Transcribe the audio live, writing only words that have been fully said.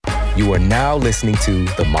You are now listening to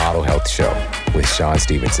The Model Health Show with Sean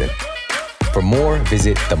Stevenson. For more,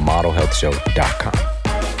 visit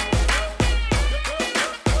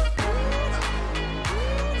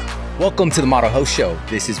themodelhealthshow.com. Welcome to The Model Health Show.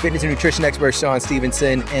 This is fitness and nutrition expert Sean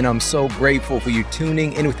Stevenson, and I'm so grateful for you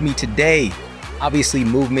tuning in with me today. Obviously,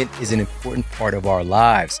 movement is an important part of our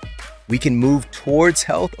lives. We can move towards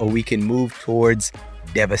health or we can move towards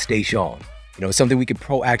devastation. It's something we can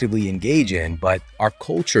proactively engage in, but our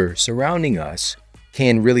culture surrounding us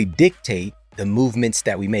can really dictate the movements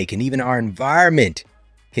that we make, and even our environment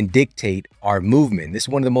can dictate our movement. This is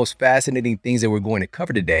one of the most fascinating things that we're going to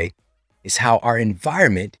cover today, is how our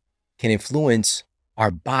environment can influence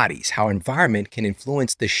our bodies, how environment can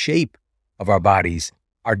influence the shape of our bodies,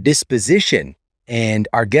 our disposition. And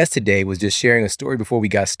our guest today was just sharing a story before we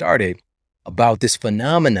got started about this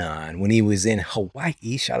phenomenon when he was in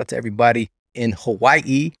Hawaii. Shout out to everybody in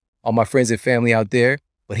Hawaii, all my friends and family out there.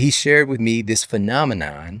 But he shared with me this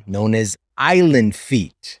phenomenon known as island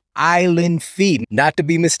feet. Island feet, not to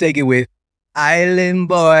be mistaken with island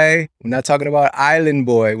boy. We're not talking about island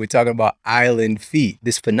boy. We're talking about island feet.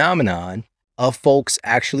 This phenomenon of folks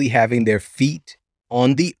actually having their feet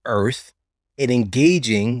on the earth and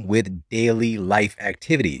engaging with daily life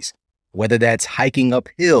activities, whether that's hiking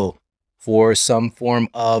uphill for some form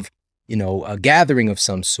of, a gathering of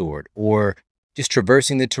some sort, or just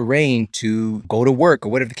traversing the terrain to go to work or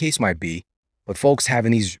whatever the case might be. But folks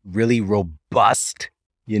having these really robust,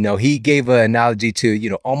 he gave an analogy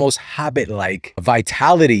to, almost Hobbit-like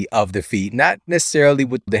vitality of the feet, not necessarily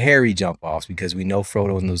with the hairy jump-offs, because we know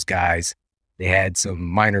Frodo and those guys, they had some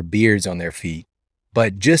minor beards on their feet,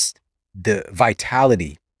 but just the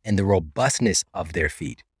vitality and the robustness of their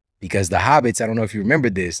feet. Because the hobbits, I don't know if you remember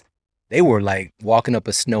this, they were like walking up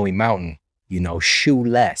a snowy mountain,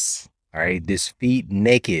 shoeless, all right? This feet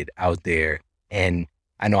naked out there. And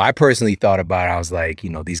I know I personally thought about it. I was like,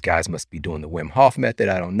 these guys must be doing the Wim Hof method.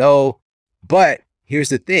 I don't know. But here's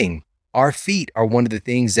the thing. Our feet are one of the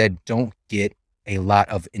things that don't get a lot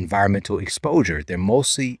of environmental exposure. They're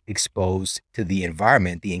mostly exposed to the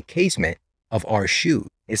environment, the encasement of our shoe.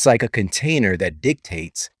 It's like a container that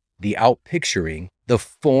dictates the outpicturing, the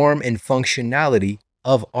form and functionality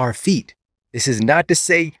of our feet. This is not to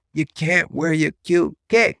say you can't wear your cute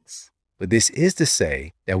kicks, but this is to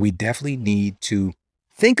say that we definitely need to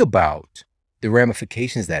think about the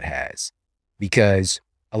ramifications that has, because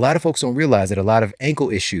a lot of folks don't realize that a lot of ankle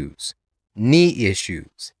issues, knee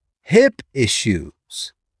issues, hip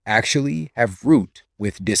issues actually have root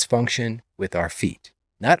with dysfunction with our feet.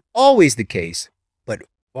 Not always the case, but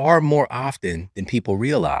far more often than people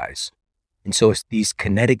realize. And so it's these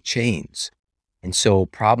kinetic chains. And so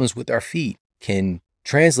problems with our feet can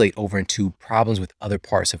translate over into problems with other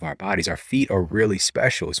parts of our bodies. Our feet are really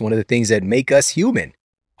special. It's one of the things that make us human,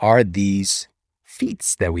 are these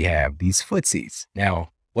feet that we have, these footsies. Now,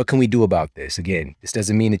 what can we do about this? Again, this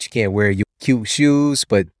doesn't mean that you can't wear your cute shoes,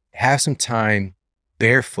 but have some time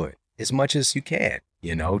barefoot as much as you can.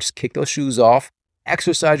 Just kick those shoes off,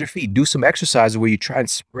 exercise your feet, do some exercises where you try and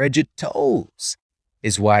spread your toes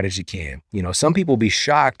as wide as you can. Some people will be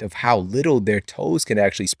shocked of how little their toes can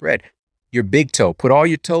actually spread. Your big toe, put all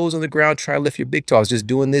your toes on the ground, try and lift your big toe. I was just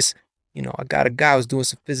doing this, I got a guy who was doing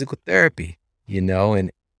some physical therapy,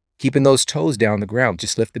 and keeping those toes down on the ground,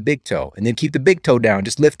 just lift the big toe, and then keep the big toe down,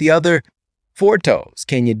 just lift the other 4 toes.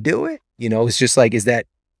 Can you do it? It's just like, is that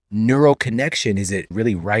neural connection, is it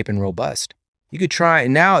really ripe and robust? You could try,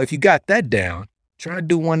 and now if you got that down, try to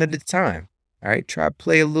do one at a time. All right, try to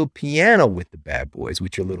play a little piano with the bad boys,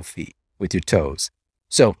 with your little feet, with your toes.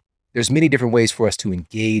 So there's many different ways for us to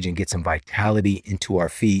engage and get some vitality into our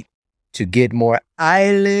feet, to get more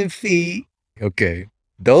island feet. Okay,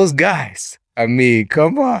 those guys,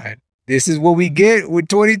 come on. This is what we get with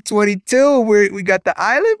 2022, where we got the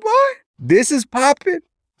island boy. This is popping.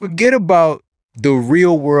 Forget about the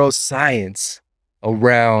real world science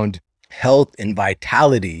around health and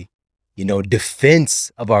vitality,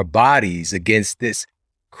 defense of our bodies against this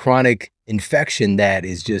chronic infection that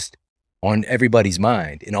is just on everybody's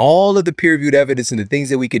mind. And all of the peer-reviewed evidence and the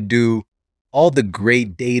things that we could do, all the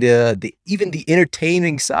great data, even the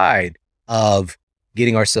entertaining side of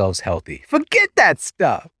getting ourselves healthy. Forget that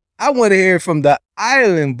stuff. I want to hear from the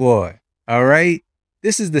island boy. All right.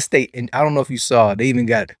 This is the state. And I don't know if you saw, they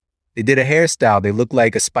did a hairstyle. They look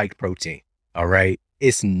like a spike protein. All right.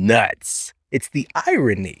 It's nuts. It's the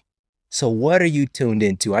irony. So what are you tuned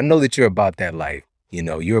into? I know that you're about that life.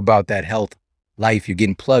 You're about that health life. You're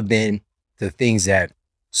getting plugged in to things that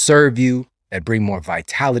serve you, that bring more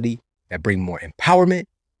vitality, that bring more empowerment.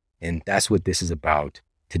 And that's what this is about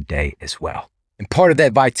today as well. And part of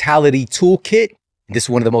that vitality toolkit This is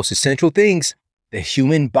one of the most essential things. The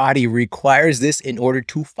human body requires this in order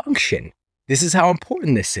to function. This is how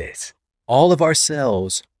important this is. All of our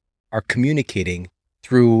cells are communicating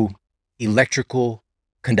through electrical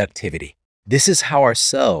conductivity. This is how our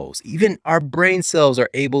cells, even our brain cells, are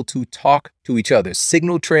able to talk to each other.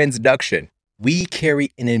 Signal transduction. We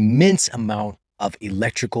carry an immense amount of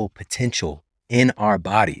electrical potential in our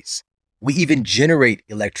bodies. We even generate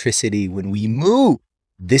electricity when we move.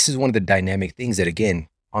 This is one of the dynamic things that, again,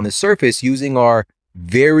 on the surface, using our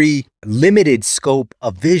very limited scope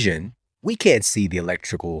of vision, we can't see the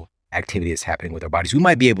electrical activity that's happening with our bodies. We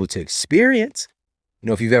might be able to experience,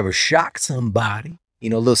 if you've ever shocked somebody, a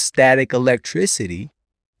little static electricity,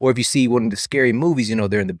 or if you see one of the scary movies,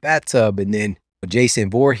 they're in the bathtub and then Jason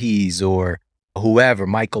Voorhees or whoever,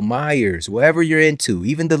 Michael Myers, whoever you're into,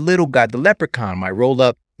 even the little guy, the leprechaun might roll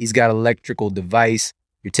up. He's got an electrical device.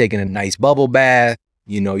 You're taking a nice bubble bath,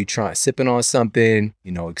 you're sipping on something,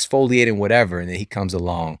 exfoliating, whatever. And then he comes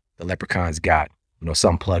along. The leprechaun's got,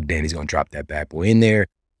 something plugged in. He's going to drop that bad boy in there,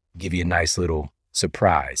 give you a nice little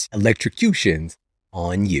surprise. Electrocutions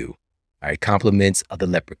on you. All right. Compliments of the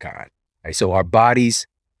leprechaun. All right. So our bodies,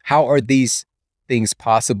 how are these things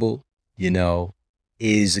possible?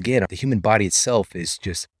 Is again, the human body itself is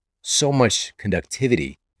just so much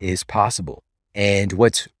conductivity is possible. And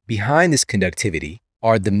what's behind this conductivity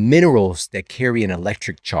are the minerals that carry an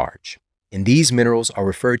electric charge. And these minerals are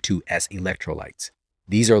referred to as electrolytes.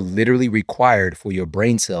 These are literally required for your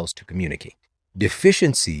brain cells to communicate.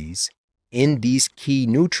 Deficiencies in these key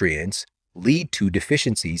nutrients lead to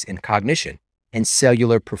deficiencies in cognition and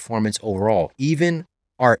cellular performance overall, even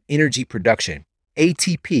our energy production.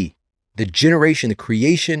 ATP, the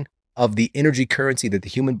creation of the energy currency that the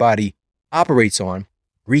human body operates on,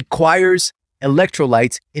 requires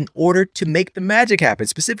electrolytes in order to make the magic happen,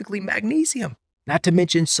 specifically magnesium, not to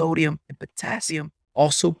mention sodium and potassium,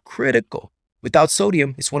 also critical. Without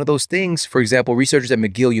sodium, it's one of those things. For example, researchers at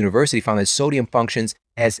McGill University found that sodium functions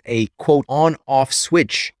as a, quote, on-off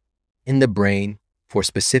switch in the brain for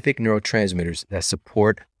specific neurotransmitters that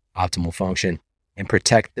support optimal function and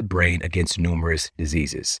protect the brain against numerous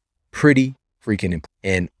diseases. Pretty freaking important.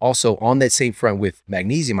 And also on that same front with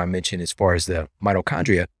magnesium I mentioned, as far as the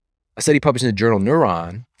mitochondria, a study published in the journal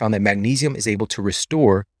Neuron found that magnesium is able to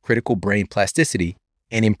restore critical brain plasticity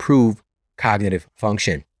and improve cognitive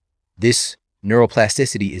function. This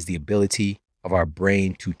neuroplasticity is the ability of our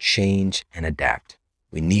brain to change and adapt.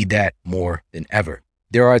 We need that more than ever.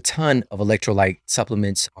 There are a ton of electrolyte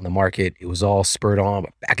supplements on the market. It was all spurred on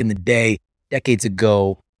back in the day, decades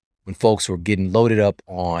ago, when folks were getting loaded up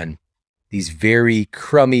on these very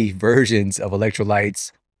crummy versions of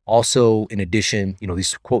electrolytes. Also, in addition,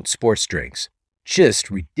 these, quote, sports drinks,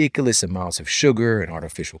 just ridiculous amounts of sugar and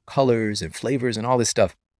artificial colors and flavors and all this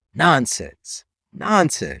stuff. Nonsense.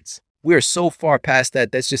 We are so far past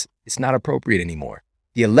that. It's not appropriate anymore.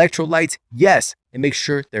 The electrolytes, yes, and make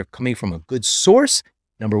sure they're coming from a good source.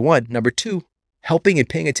 Number one. Number two, helping and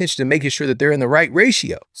paying attention to making sure that they're in the right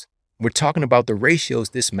ratios. We're talking about the ratios.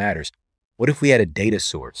 This matters. What if we had a data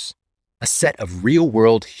source, a set of real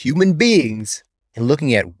world human beings, and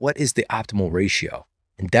looking at what is the optimal ratio?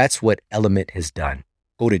 And that's what Element has done.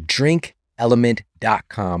 Go to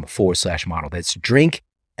drinkelement.com/model. That's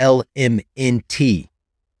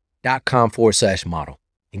drinklmnt.com/model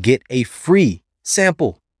and get a free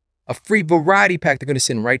sample, a free variety pack they're going to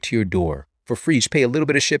send right to your door for free. You just pay a little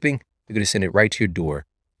bit of shipping. They're going to send it right to your door.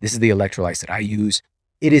 This is the electrolytes that I use.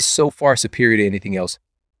 It is so far superior to anything else.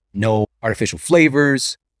 No artificial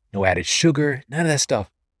flavors, no added sugar, none of that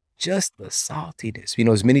stuff. Just the saltiness.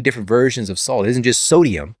 There's many different versions of salt. It isn't just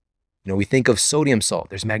sodium. We think of sodium salt.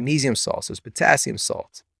 There's magnesium salts. There's potassium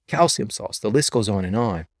salts, calcium salts. The list goes on and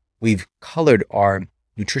on. We've colored our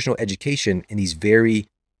nutritional education in these very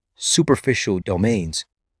superficial domains.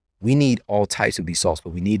 We need all types of these salts,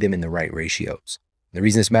 but we need them in the right ratios. The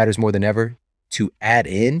reason this matters more than ever to add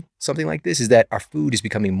in something like this is that our food is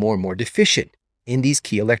becoming more and more deficient in these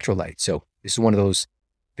key electrolytes. So this is one of those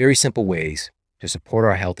very simple ways to support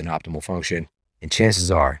our health and optimal function. And chances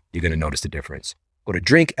are you're going to notice the difference. Go to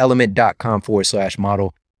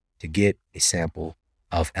drinkelement.com/model to get a sample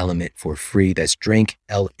of Element for free. That's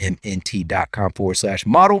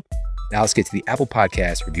drinklmnt.com/model. Now let's get to the Apple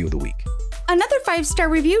Podcast review of the week. Another 5-star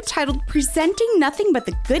review titled Presenting Nothing But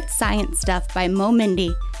the Good Science Stuff by Mo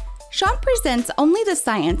Mindy. Sean presents only the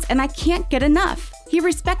science, and I can't get enough. He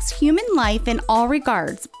respects human life in all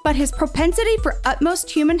regards, but his propensity for utmost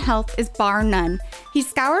human health is bar none. He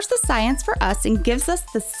scours the science for us and gives us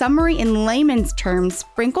the summary in layman's terms,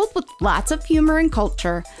 sprinkled with lots of humor and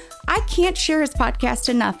culture. I can't share his podcast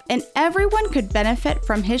enough, and everyone could benefit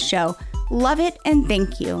from his show. Love it and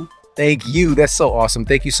thank you. Thank you. That's so awesome.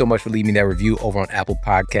 Thank you so much for leaving that review over on Apple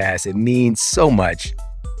Podcasts. It means so much.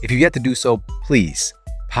 If you've yet to do so, please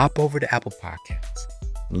pop over to Apple Podcasts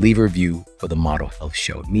and leave a review for the Model Health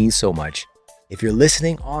Show. It means so much. If you're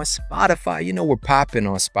listening on Spotify, you know we're popping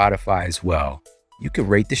on Spotify as well. You can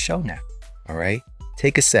rate the show now. All right.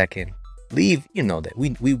 Take a second. Leave, you know that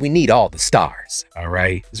we need all the stars. All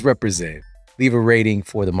right. Let's represent. Leave a rating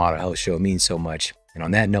for the Model Health Show. It means so much. And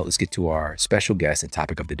on that note, let's get to our special guest and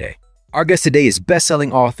topic of the day. Our guest today is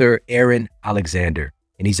best-selling author Aaron Alexander,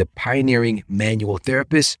 and he's a pioneering manual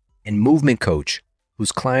therapist and movement coach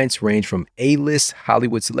whose clients range from A-list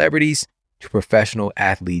Hollywood celebrities to professional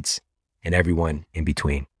athletes and everyone in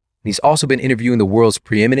between. And he's also been interviewing the world's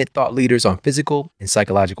preeminent thought leaders on physical and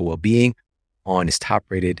psychological well-being on his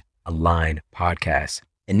top-rated Align podcast.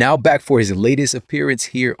 And now back for his latest appearance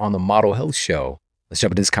here on the Model Health Show. Let's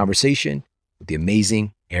jump into this conversation with the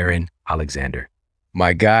amazing Aaron Alexander.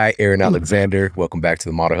 My guy, Aaron Alexander, welcome back to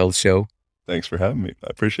the Model Health Show. Thanks for having me. I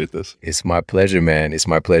appreciate this. It's my pleasure, man. It's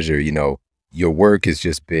my pleasure. You know, your work has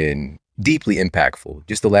just been deeply impactful.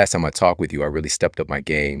 Just the last time I talked with you, I really stepped up my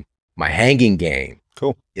game, my hanging game.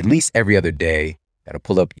 Cool. At least every other day, got to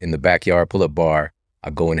pull up in the backyard, pull up bar.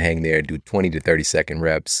 I'll go and hang there, do 20 to 30 second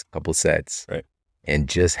reps, couple sets, right, and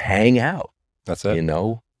just hang out. That's it. You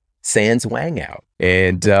know, sans wang out.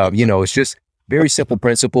 And, you know, it's just very simple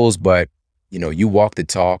principles, but, you know, you walk the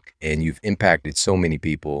talk and you've impacted so many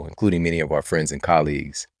people, including many of our friends and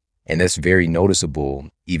colleagues. And that's very noticeable,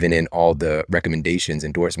 even in all the recommendations,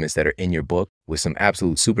 endorsements that are in your book with some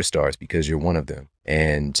absolute superstars, because you're one of them.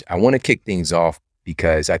 And I want to kick things off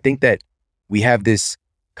because I think that we have this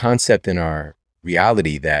concept in our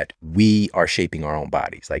reality that we are shaping our own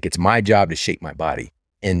bodies. Like, it's my job to shape my body.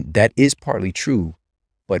 And that is partly true,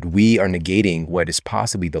 but we are negating what is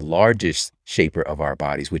possibly the largest shaper of our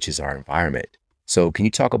bodies, which is our environment. So can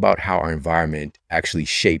you talk about how our environment actually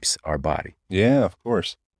shapes our body? Yeah, of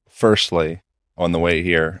course. Firstly, on the way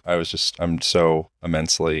here, I'm so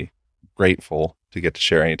immensely grateful to get to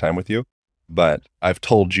share any time with you. But I've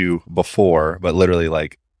told you before, but literally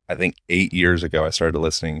like, I think 8 years ago, I started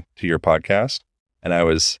listening to your podcast and I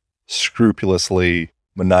was scrupulously,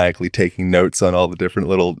 maniacally taking notes on all the different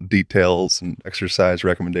little details and exercise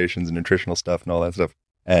recommendations and nutritional stuff and all that stuff.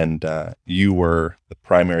 And you were the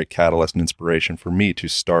primary catalyst and inspiration for me to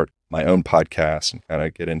start my own podcast and kind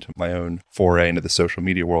of get into my own foray into the social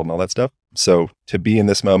media world and all that stuff. So to be in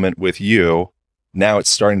this moment with you, now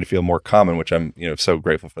it's starting to feel more common, which I'm, so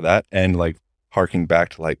grateful for that. And like harking back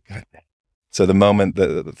to like, so the moment,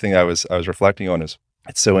 the thing I was reflecting on is,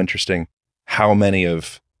 it's so interesting how many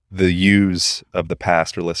of the yous of the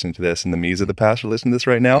past are listening to this and the me's of the past are listening to this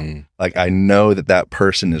right now. Like, I know that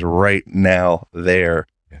person is right now there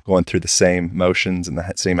going through the same motions and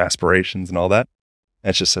the same aspirations and all that. And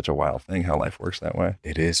it's just such a wild thing how life works that way.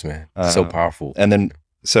 It is, man. So powerful. And then,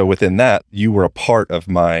 so within that, you were a part of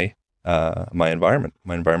my environment,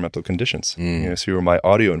 my environmental conditions. So you were my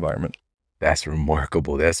audio environment. That's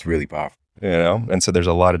remarkable. That's really powerful. And so there's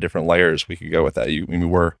a lot of different layers we could go with that. We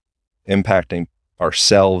were impacting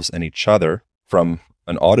ourselves and each other from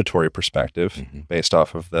an auditory perspective, based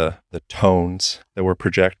off of the tones that we're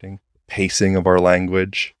projecting, pacing of our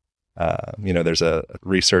language. There's a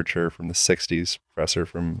researcher from the 60s, professor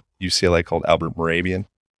from UCLA called Albert Moravian,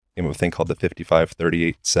 came up with a thing called the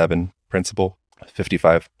 55-38-7 principle.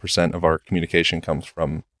 55% of our communication comes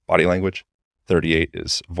from body language, 38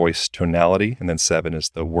 is voice tonality, and then 7 is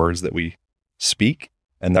the words that we speak.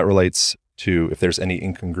 And that relates to if there's any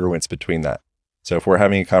incongruence between that. So if we're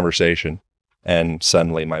having a conversation and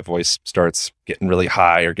suddenly my voice starts getting really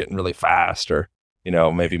high or getting really fast, or,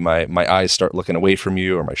 maybe my eyes start looking away from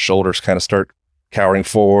you, or my shoulders kind of start cowering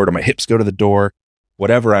forward, or my hips go to the door,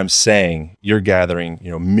 whatever I'm saying, you're gathering,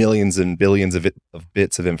 millions and billions of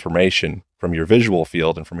bits of information from your visual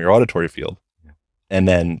field and from your auditory field. And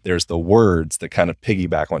then there's the words that kind of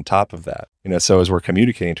piggyback on top of that. So as we're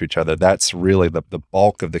communicating to each other, that's really the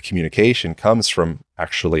bulk of the communication comes from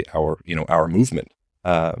actually our movement.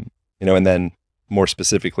 And then more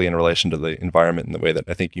specifically in relation to the environment and the way that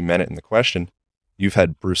I think you meant it in the question, you've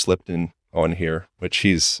had Bruce Lipton on here, which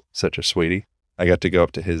he's such a sweetie. I got to go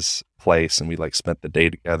up to his place and we spent the day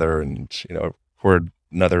together and, recorded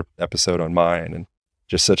another episode on mine, and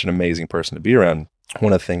just such an amazing person to be around.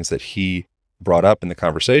 One of the things that he brought up in the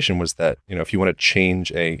conversation was that, if you want to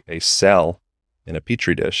change a cell in a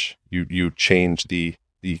petri dish, you change the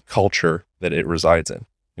culture that it resides in.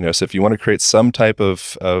 So if you want to create some type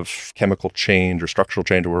of chemical change or structural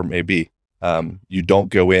change, or whatever it may be, you don't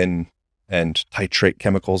go in and titrate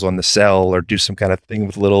chemicals on the cell or do some kind of thing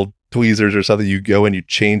with little tweezers or something, you go and you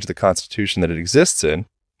change the constitution that it exists in,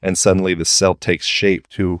 and suddenly the cell takes shape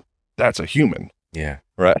to, that's a human. Yeah.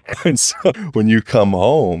 Right. And so when you come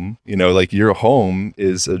home, like your home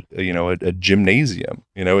is a gymnasium.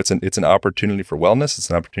 It's an opportunity for wellness. It's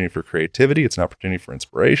an opportunity for creativity. It's an opportunity for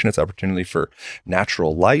inspiration. It's an opportunity for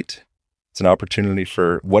natural light. It's an opportunity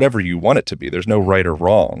for whatever you want it to be. There's no right or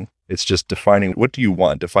wrong. It's just defining, what do you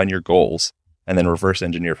want? Define your goals and then reverse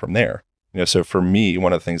engineer from there. So for me,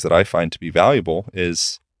 one of the things that I find to be valuable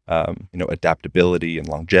is, adaptability and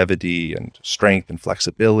longevity and strength and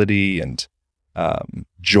flexibility and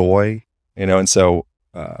joy, and so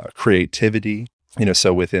creativity,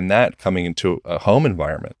 so within that, coming into a home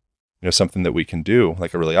environment, something that we can do,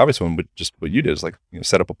 like a really obvious one, but just what you did is like,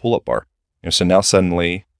 set up a pull-up bar. So now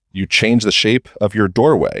suddenly you change the shape of your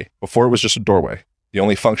doorway. Before it was just a doorway. The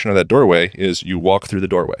only function of that doorway is you walk through the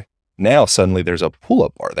doorway. Now suddenly there's a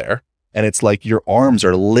pull-up bar there, and it's like your arms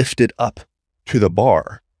are lifted up to the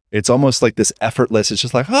bar. It's almost like this effortless, it's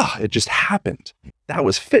just like, it just happened. That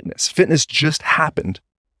was fitness. Fitness just happened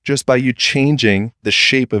just by you changing the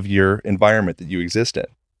shape of your environment that you exist in.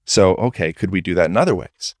 So, okay, could we do that in other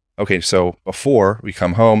ways? Okay, so before we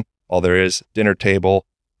come home, all there is dinner table,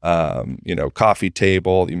 coffee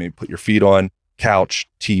table, you may put your feet on, couch,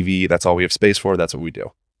 TV, that's all we have space for, that's what we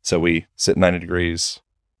do. So we sit 90 degrees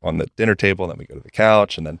on the dinner table, and then we go to the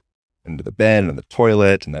couch, and then into the bed, and the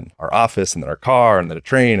toilet, and then our office, and then our car, and then a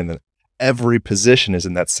train, and then every position is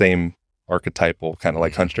in that same archetypal kind of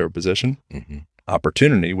like hunched over position. Mm-hmm.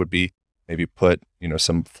 Opportunity would be maybe put,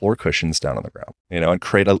 some floor cushions down on the ground, and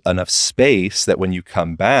create enough space that when you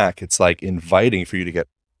come back, it's like inviting for you to get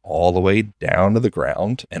all the way down to the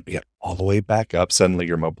ground and get all the way back up. Suddenly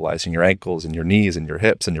you're mobilizing your ankles and your knees and your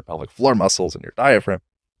hips and your pelvic floor muscles and your diaphragm.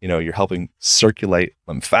 You're helping circulate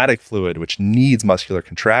lymphatic fluid, which needs muscular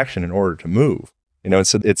contraction in order to move. And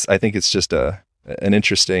so I think it's just an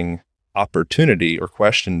interesting opportunity or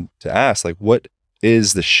question to ask, like, what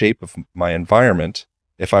is the shape of my environment?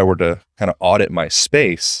 If I were to kind of audit my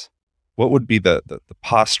space, what would be the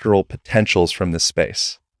postural potentials from this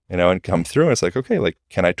space? And come through. And it's like, okay, like,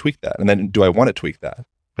 can I tweak that? And then do I want to tweak that?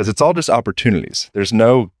 Because it's all just opportunities. There's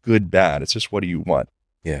no good, bad. It's just, what do you want?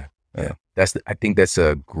 Yeah. I think that's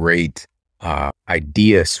a great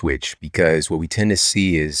idea switch, because what we tend to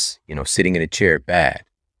see is, sitting in a chair bad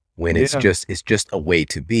when it's just a way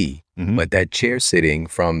to be. Mm-hmm. But that chair sitting,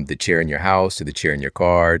 from the chair in your house to the chair in your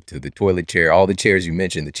car to the toilet chair, all the chairs you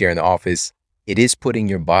mentioned, the chair in the office, it is putting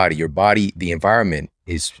your body, the environment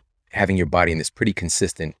is having your body in this pretty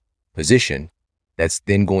consistent position that's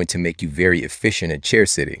then going to make you very efficient at chair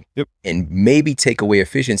sitting. Yep. And maybe take away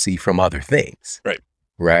efficiency from other things.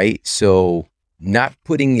 Right. So not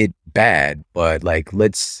putting it bad, but like,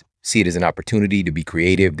 let's see it as an opportunity to be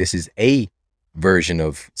creative. This is a version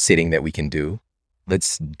of sitting that we can do.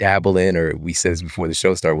 Let's dabble in, or we said this before the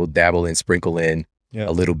show started, we'll dabble in, sprinkle in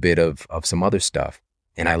a little bit of some other stuff.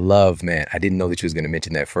 And I love, man, I didn't know that you was going to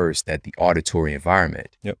mention that first, that the auditory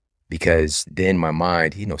environment. Yep. Because then my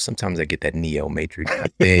mind, sometimes I get that Neo Matrix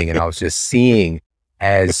thing, and I was just seeing,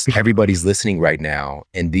 as everybody's listening right now,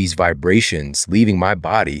 and these vibrations leaving my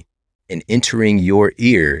body and entering your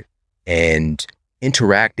ear and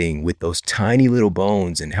interacting with those tiny little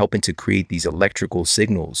bones and helping to create these electrical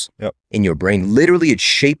signals in your brain. Literally, it's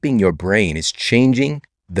shaping your brain. It's changing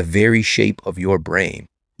the very shape of your brain,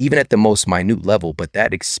 even at the most minute level, but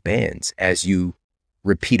that expands as you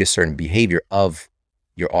repeat a certain behavior of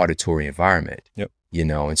your auditory environment.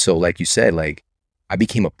 And so, like you said, like, I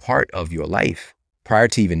became a part of your life prior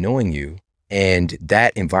to even knowing you. And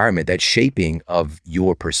that environment, that shaping of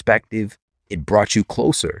your perspective, it brought you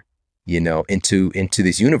closer, into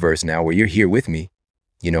this universe now where you're here with me,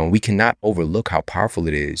 and we cannot overlook how powerful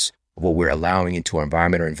it is, what we're allowing into our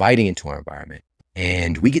environment or inviting into our environment.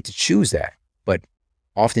 And we get to choose that. But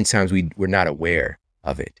oftentimes we're not aware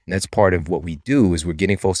of it. And that's part of what we do, is we're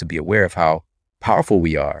getting folks to be aware of how powerful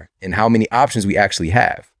we are and how many options we actually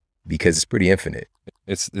have, because it's pretty infinite.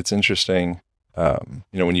 It's interesting.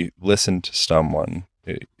 When you listen to someone,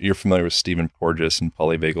 you're familiar with Stephen Porges and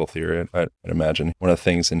polyvagal theory, I'd imagine. One of the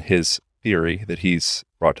things in his theory that he's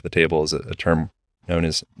brought to the table is a term known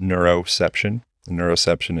as neuroception. And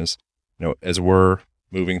neuroception is, as we're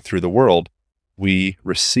moving through the world, we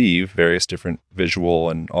receive various different visual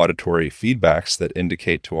and auditory feedbacks that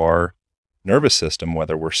indicate to our nervous system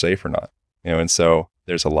whether we're safe or not. And so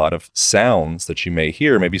there's a lot of sounds that you may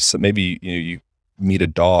hear. Maybe you meet a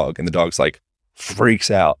dog and the dog's like freaks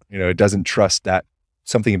out. It doesn't trust that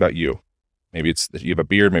something about you. Maybe it's that you have a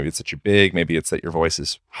beard. Maybe it's that you're big. Maybe it's that your voice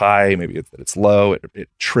is high. Maybe it's that it's low. It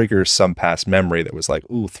triggers some past memory that was like,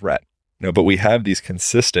 ooh, threat. But we have these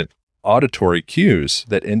consistent auditory cues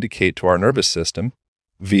that indicate to our nervous system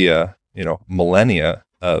via, millennia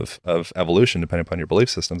of evolution, depending upon your belief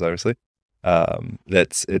systems, obviously,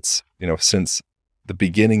 it's since the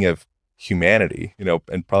beginning of humanity,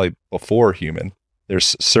 and probably before human,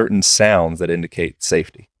 there's certain sounds that indicate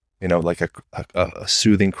safety, like a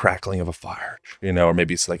soothing crackling of a fire, or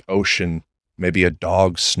maybe it's like ocean, maybe a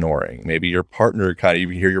dog snoring, maybe your partner you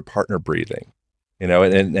hear your partner breathing,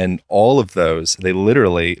 and all of those,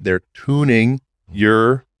 they're tuning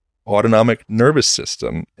your autonomic nervous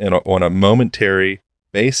system on a momentary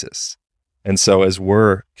basis. And so as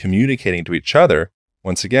we're communicating to each other,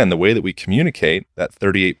 once again, the way that we communicate, that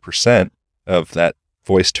 38% of that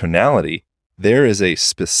voice tonality, there is a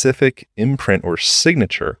specific imprint or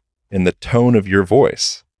signature in the tone of your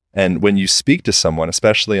voice. And when you speak to someone,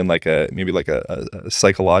 especially in maybe a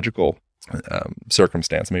psychological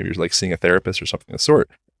circumstance, maybe you're like seeing a therapist or something of the sort,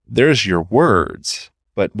 there's your words.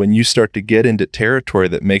 But when you start to get into territory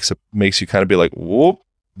that makes you kind of be like, whoop,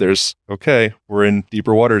 we're in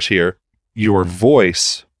deeper waters here, your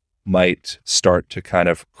voice might start to kind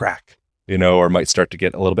of crack, or might start to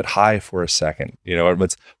get a little bit high for a second,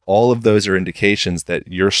 all of those are indications that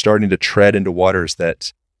you're starting to tread into waters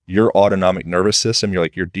that your autonomic nervous system,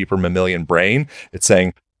 your deeper mammalian brain, it's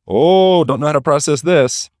saying, oh, don't know how to process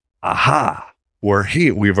this. Aha, we're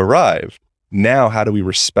here, we've arrived. Now, how do we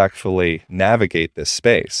respectfully navigate this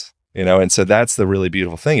space? And so that's the really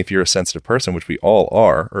beautiful thing. If you're a sensitive person, which we all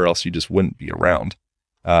are, or else you just wouldn't be around.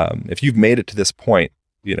 If you've made it to this point,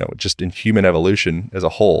 just in human evolution as a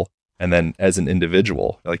whole, and then as an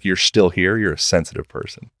individual, you're still here, you're a sensitive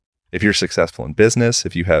person. If you're successful in business,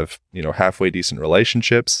 if you have, halfway decent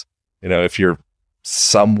relationships, if you're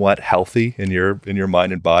somewhat healthy in your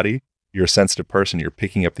mind and body, you're a sensitive person, you're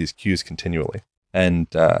picking up these cues continually. And,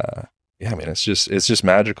 it's just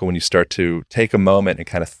magical when you start to take a moment and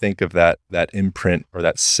kind of think of that imprint or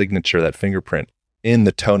that signature, that fingerprint in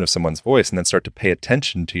the tone of someone's voice, and then start to pay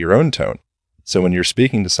attention to your own tone. So when you're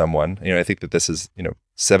speaking to someone, I think that this is,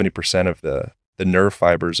 70% of the nerve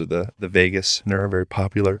fibers of the vagus nerve, very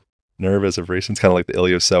popular nerve as of recent. It's kind of like the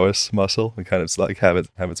iliopsoas muscle, and kind of have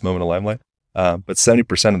its moment of limelight. But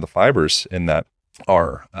 70% of the fibers in that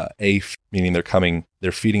are meaning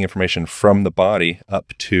they're feeding information from the body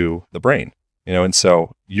up to the brain, and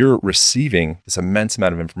so you're receiving this immense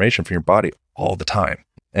amount of information from your body all the time.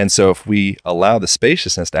 And so if we allow the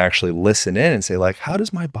spaciousness to actually listen in and say, how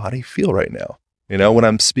does my body feel right now? When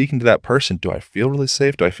I'm speaking to that person, do I feel really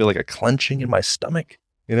safe? Do I feel like a clenching in my stomach?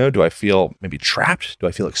 Do I feel maybe trapped? Do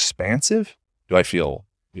I feel expansive? Do I feel,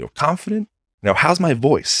 confident? How's my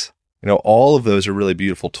voice? All of those are really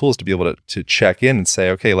beautiful tools to be able to check in and say,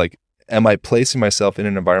 okay, am I placing myself in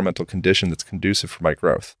an environmental condition that's conducive for my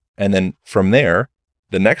growth? And then from there,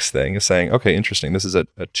 the next thing is saying, okay, interesting. This is a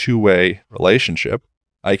two-way relationship.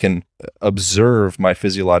 I can observe my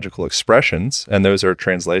physiological expressions, and those are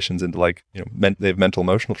translations into they have mental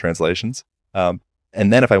emotional translations. And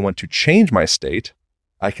then if I want to change my state,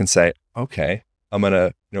 I can say, okay, I'm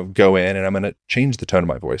going to go in and I'm going to change the tone of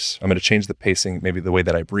my voice. I'm going to change the pacing, maybe the way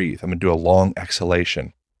that I breathe. I'm going to do a long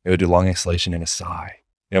exhalation. Maybe do a long exhalation and a sigh.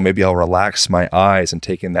 Maybe I'll relax my eyes and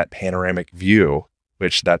take in that panoramic view,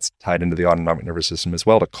 which that's tied into the autonomic nervous system as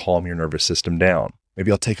well, to calm your nervous system down.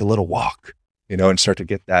 Maybe I'll take a little walk, and start to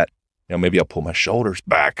get that, maybe I'll pull my shoulders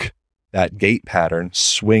back, that gait pattern,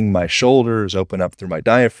 swing my shoulders, open up through my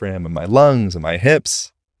diaphragm and my lungs and my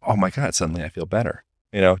hips. Oh my God, suddenly I feel better.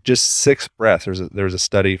 Just 6 breaths. There was a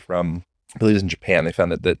study from, I believe it was in Japan. They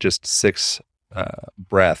found that just 6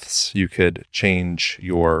 breaths, you could change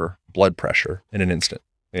your blood pressure in an instant,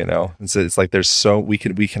 And so it's we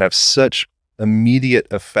can have such immediate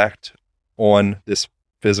effect on this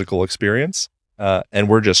physical experience. And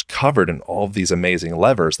we're just covered in all of these amazing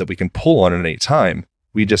levers that we can pull on at any time.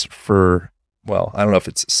 We just I don't know if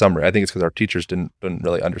it's summary. I think it's because our teachers didn't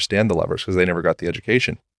really understand the levers because they never got the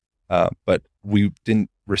education. But we didn't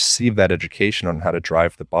receive that education on how to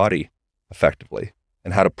drive the body effectively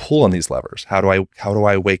and how to pull on these levers. How do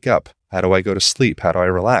I wake up? How do I go to sleep? How do I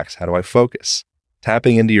relax? How do I focus?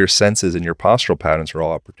 Tapping into your senses and your postural patterns are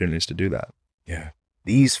all opportunities to do that. Yeah.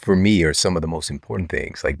 These for me are some of the most important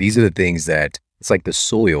things. These are the things that it's like the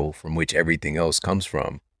soil from which everything else comes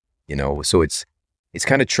from, so it's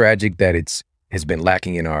kind of tragic that has been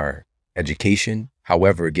lacking in our education.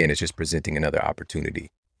 However, again, it's just presenting another opportunity.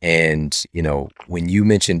 And, when you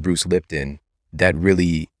mentioned Bruce Lipton,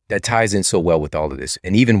 that ties in so well with all of this.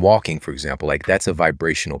 And even walking, for example, that's a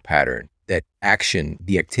vibrational pattern. That action,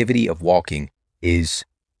 the activity of walking is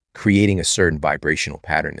creating a certain vibrational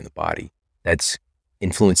pattern in the body that's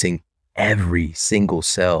influencing every single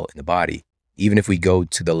cell in the body. even if we go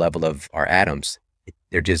to the level of our atoms,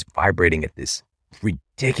 they're just vibrating at this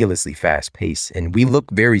ridiculously fast pace. And we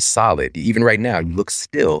look very solid. Even right now, you look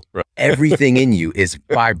still. Right. Everything in you is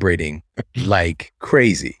vibrating like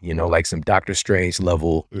crazy, like some Doctor Strange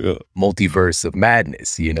level multiverse of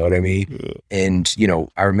madness. You know what I mean? Yeah. And,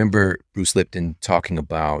 I remember Bruce Lipton talking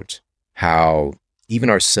about how even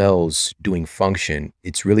our cells doing function,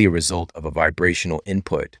 it's really a result of a vibrational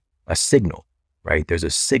input, a signal, right? There's a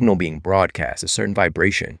signal being broadcast, a certain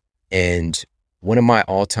vibration. And one of my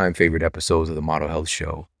all-time favorite episodes of the Model Health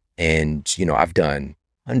Show, and, I've done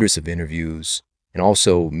hundreds of interviews, and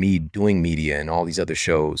also me doing media and all these other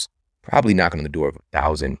shows, probably knocking on the door of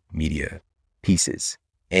 1,000 media pieces.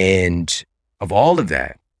 And of all of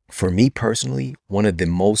that, for me personally, one of the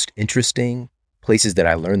most interesting places that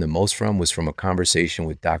I learned the most from was from a conversation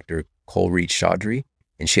with Dr. Coleridge Chaudhry,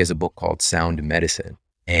 and she has a book called Sound Medicine.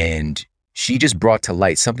 And she just brought to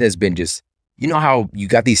light something that's been just, how you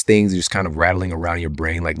got these things just kind of rattling around your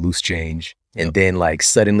brain like loose change. And then like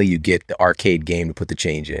suddenly you get the arcade game to put the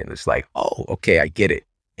change in. It's like, oh, okay, I get it.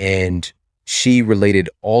 And she related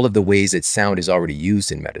all of the ways that sound is already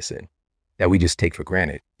used in medicine that we just take for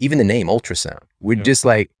granted. Even the name ultrasound, we're just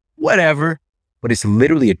like, whatever, but it's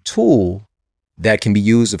literally a tool that can be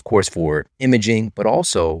used, of course, for imaging, but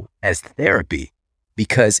also as therapy,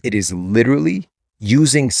 because it is literally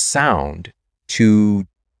using sound to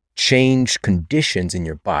change conditions in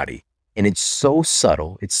your body. And it's so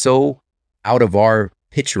subtle, it's so out of our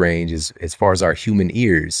pitch range as far as our human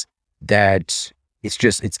ears, that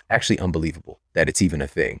it's actually unbelievable that it's even a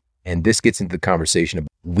thing. And this gets into the conversation of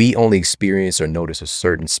we only experience or notice a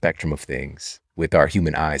certain spectrum of things with our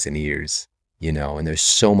human eyes and ears, and there's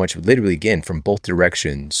so much, literally, again, from both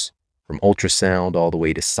directions, from ultrasound all the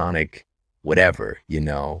way to sonic, whatever,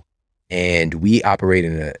 and we operate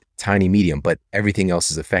in a tiny medium, but everything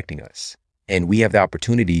else is affecting us. And we have the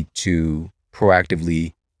opportunity to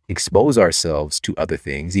proactively expose ourselves to other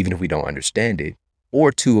things, even if we don't understand it,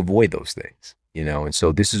 or to avoid those things, And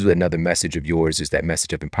so this is another message of yours, is that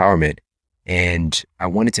message of empowerment. And I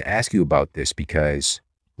wanted to ask you about this because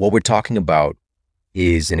what we're talking about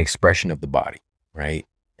is an expression of the body, right?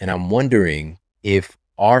 And I'm wondering if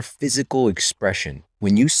our physical expression,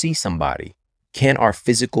 when you see somebody, can our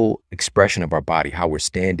physical expression of our body, how we're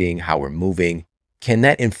standing, how we're moving, can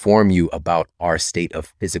that inform you about our state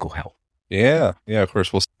of physical health? Yeah, of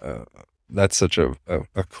course. Well, that's such a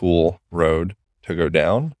cool road to go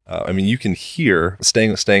down. You can hear,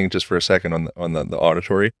 staying just for a second on the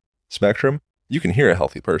auditory spectrum, you can hear a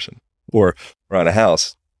healthy person or around a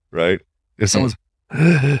house, right? If someone's,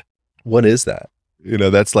 what is that?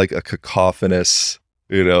 That's like a cacophonous,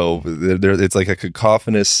 it's like a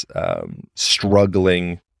cacophonous,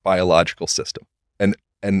 struggling biological system,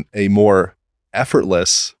 and a more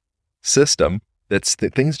effortless system that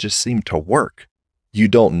things just seem to work. You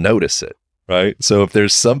don't notice it, right? So if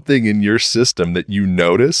there's something in your system that you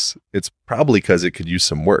notice, it's probably because it could use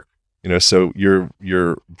some work. So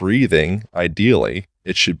your breathing, ideally,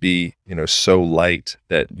 it should be, so light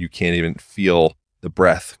that you can't even feel the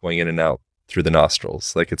breath going in and out through the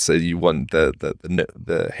nostrils. Like it's you want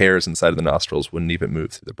the hairs inside of the nostrils wouldn't even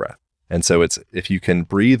move through the breath. And so if you can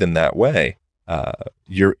breathe in that way,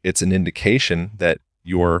 it's an indication that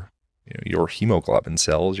your hemoglobin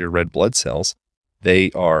cells, your red blood cells,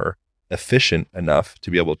 they are efficient enough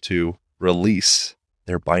to be able to release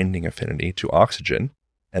their binding affinity to oxygen.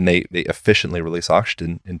 And they efficiently release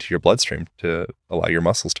oxygen into your bloodstream to allow your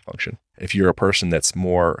muscles to function. If you're a person that's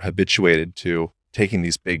more habituated to taking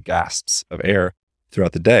these big gasps of air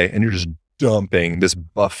throughout the day, and you're just dumping this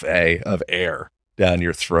buffet of air down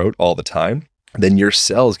your throat all the time, then your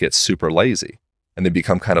cells get super lazy and they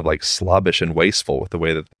become kind of like slobbish and wasteful with the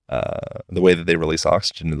way that they release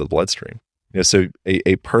oxygen into the bloodstream. So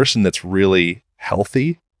a person that's really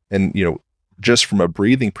healthy, and just from a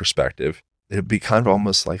breathing perspective, it'd be kind of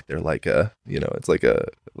almost like they're like it's like a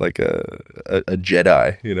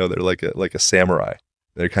Jedi, they're like a samurai.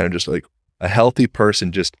 They're kind of just like a healthy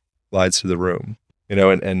person just glides through the room,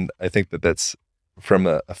 and I think that's from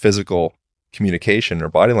a physical communication or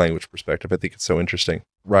body language perspective. I think it's so interesting.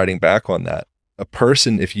 Riding back on that, a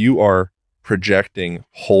person, if you are projecting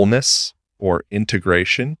wholeness or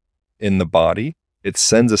integration in the body, it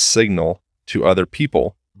sends a signal to other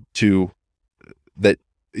people that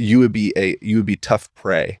you would be tough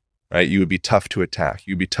prey, right? You would be tough to attack.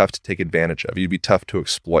 You'd be tough to take advantage of. You'd be tough to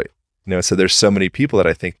exploit. So there's so many people that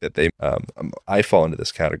I think that I fall into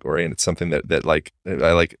this category, and it's something that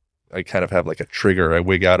I kind of have like a trigger. I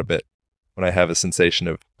wig out a bit when I have a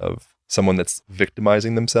sensation of someone that's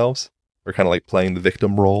victimizing themselves or kind of like playing the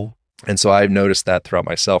victim role. And so I've noticed that throughout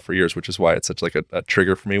myself for years, which is why it's such like a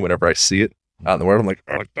trigger for me whenever I see it out in the world. I'm like,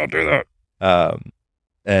 oh, don't do that.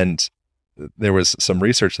 And there was some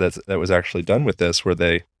research that was actually done with this, where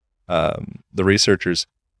the researchers,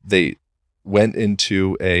 they went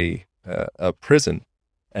into a prison,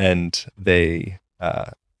 and they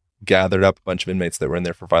gathered up a bunch of inmates that were in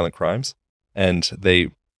there for violent crimes, and they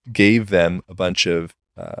gave them a bunch of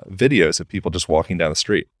videos of people just walking down the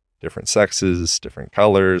street, different sexes, different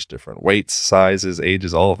colors, different weights, sizes,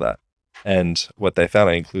 ages, all of that. And what they found,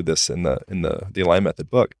 I include this in the Align Method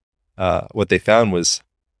book. What they found was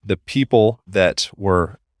the people that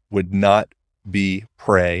would not be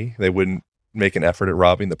prey, they wouldn't make an effort at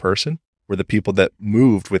robbing the person, were the people that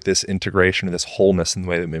moved with this integration and this wholeness in the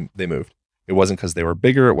way that they moved. It wasn't because they were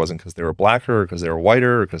bigger, it wasn't because they were blacker, or because they were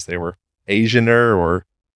whiter, or because they were Asianer, or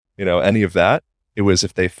any of that. It was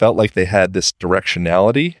if they felt like they had this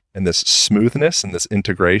directionality and this smoothness and this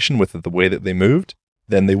integration with the way that they moved,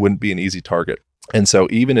 then they wouldn't be an easy target. And so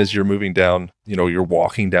even as you're moving down, you're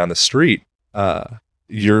walking down the street,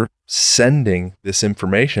 you're sending this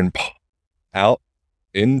information out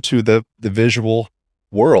into the visual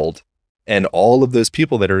world. And all of those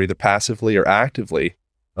people that are either passively or actively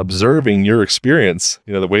observing your experience,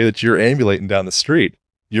 the way that you're ambulating down the street,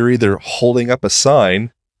 you're either holding up a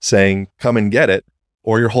sign saying, come and get it,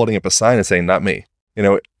 or you're holding up a sign and saying, not me.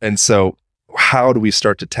 And so how do we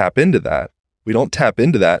start to tap into that? We don't tap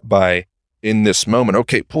into that by, in this moment,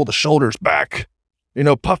 okay, pull the shoulders back,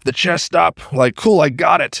 puff the chest up, like, cool, I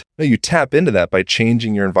got it. No, you tap into that by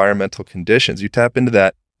changing your environmental conditions. You tap into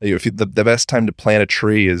that. If the best time to plant a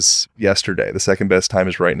tree is yesterday, the second best time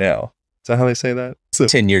is right now. Is that how they say that? So,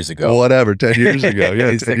 10 years ago. Whatever, 10 years ago.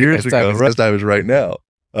 Yeah, 10 years ago. The best time is right now.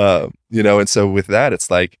 And so with that, it's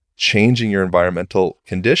like changing your environmental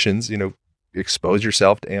conditions, expose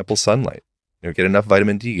yourself to ample sunlight, get enough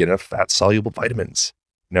vitamin D, get enough fat soluble vitamins,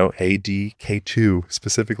 A, D, K2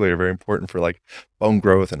 specifically are very important for like bone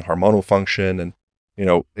growth and hormonal function, and,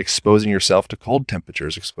 exposing yourself to cold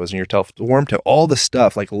temperatures, exposing yourself to warm temperatures, all the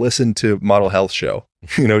stuff, like listen to Model Health Show,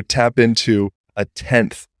 tap into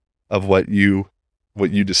 1/10 of what you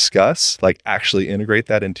discuss, like actually integrate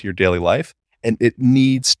that into your daily life. And it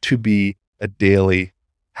needs to be a daily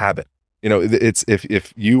habit. It's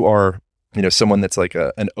if you are, someone that's like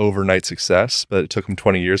an overnight success, but it took them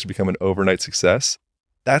 20 years to become an overnight success,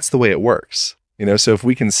 that's the way it works. So if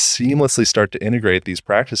we can seamlessly start to integrate these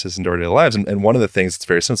practices into our daily lives, and one of the things that's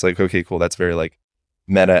very simple, it's like, okay, cool, that's very like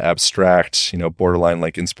meta abstract, borderline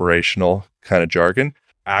like inspirational kind of jargon.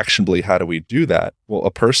 Actionably, how do we do that? Well,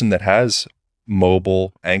 a person that has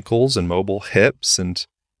mobile ankles and mobile hips and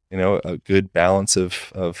a good balance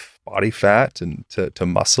of body fat and to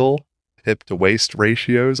muscle, hip to waist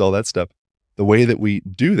ratios, all that stuff. The way that we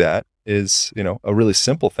do that is, a really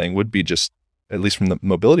simple thing would be just, at least from the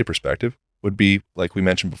mobility perspective, would be, like we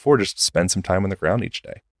mentioned before, just spend some time on the ground each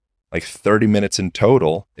day. Like 30 minutes in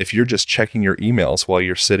total. If you're just checking your emails while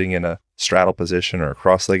you're sitting in a straddle position or a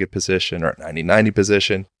cross-legged position or a 90-90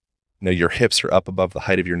 position, your hips are up above the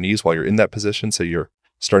height of your knees while you're in that position. So you're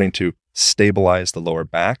starting to stabilize the lower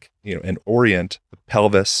back, and orient the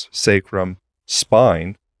pelvis, sacrum,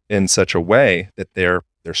 spine in such a way that they're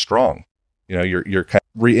strong. You're kind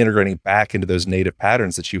of reintegrating back into those native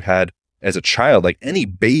patterns that you had as a child. Like any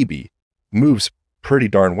baby moves pretty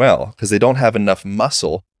darn well because they don't have enough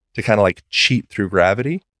muscle to kind of like cheat through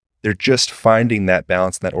gravity. They're just finding that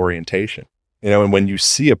balance and that orientation. And when you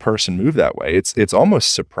see a person move that way, it's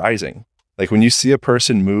almost surprising. Like when you see a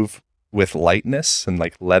person move with lightness and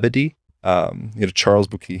like levity, Charles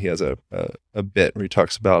Bukowski, he has a bit where he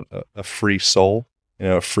talks about a free soul.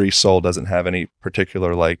 A free soul doesn't have any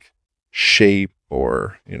particular like shape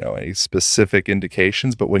or, any specific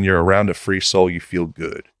indications, but when you're around a free soul, you feel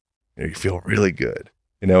good. You feel really good.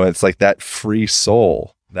 It's like that free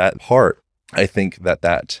soul, that heart. I think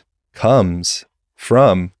that comes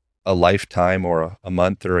from a lifetime or a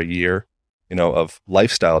month or a year, of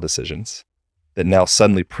lifestyle decisions that now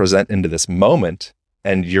suddenly present into this moment,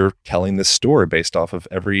 and you're telling this story based off of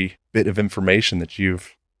every bit of information that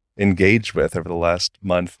you've engaged with over the last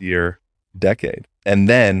month, year, decade. And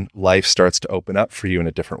then life starts to open up for you in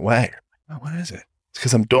a different way. Oh, what is it?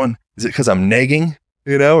 Is it because I'm negging,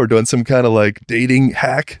 or doing some kind of like dating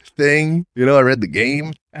hack thing? I read the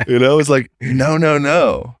game, it's like,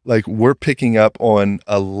 no. Like we're picking up on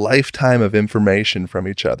a lifetime of information from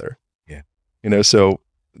each other. Yeah. So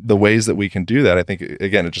the ways that we can do that, I think,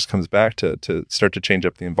 again, it just comes back to start to change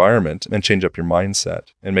up the environment and change up your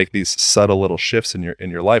mindset and make these subtle little shifts in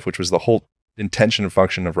your life, which was the whole intention and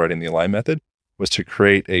function of writing the Align Method, was to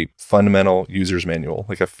create a fundamental user's manual,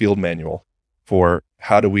 like a field manual for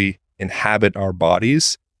how do we inhabit our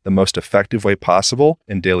bodies the most effective way possible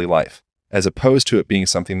in daily life, as opposed to it being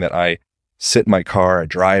something that I sit in my car, I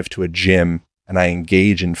drive to a gym, and I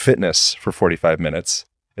engage in fitness for 45 minutes.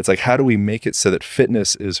 It's like, how do we make it so that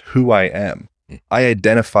fitness is who I am? I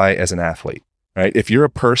identify as an athlete, right? If you're a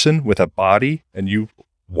person with a body and you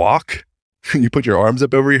walk, you put your arms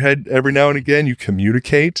up over your head every now and again, you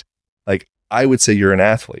communicate, like, I would say you're an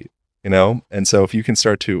athlete, you know? And so if you can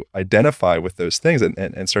start to identify with those things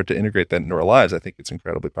and start to integrate that into our lives, I think it's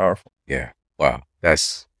incredibly powerful. Yeah. Wow.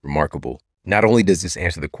 That's remarkable. Not only does this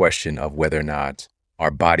answer the question of whether or not our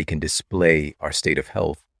body can display our state of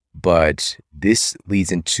health, but this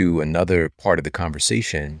leads into another part of the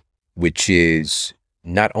conversation, which is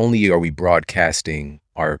not only are we broadcasting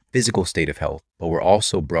our physical state of health, but we're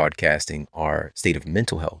also broadcasting our state of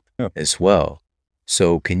mental health as well.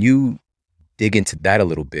 So can you dig into that a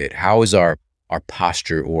little bit? How is our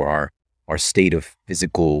posture or our state of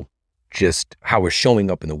physical, just how we're showing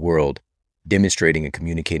up in the world, demonstrating and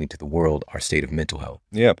communicating to the world our state of mental health?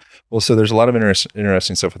 Yeah. Well, so there's a lot of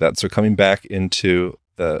interesting stuff with that. So coming back into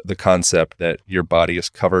the concept that your body is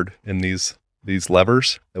covered in these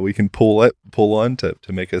levers that we can pull on to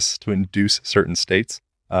make us, to induce certain states.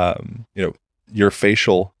 Your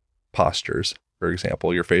facial postures, for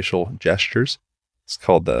example, your facial gestures. It's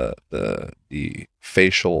called the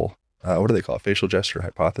facial, what do they call it? Facial gesture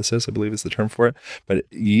hypothesis, I believe is the term for it. But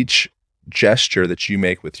each gesture that you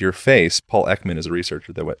make with your face, Paul Ekman is a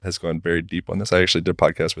researcher that has gone very deep on this. I actually did a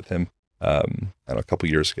podcast with him a couple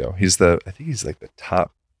years ago. I think he's like the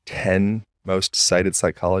top 10 most cited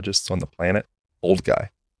psychologists on the planet. Old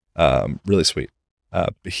guy, really sweet.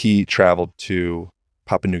 He traveled to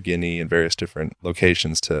Papua New Guinea and various different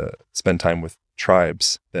locations to spend time with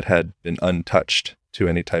tribes that had been untouched to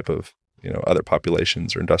any type of, other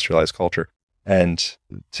populations or industrialized culture, and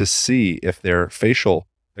to see if their facial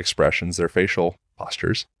expressions, their facial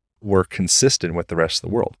postures were consistent with the rest of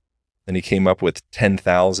the world. And he came up with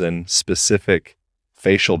 10,000 specific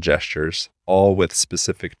facial gestures, all with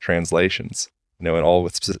specific translations, and all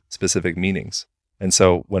with specific meanings. And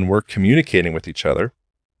so when we're communicating with each other,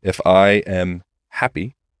 if I am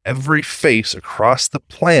happy, every face across the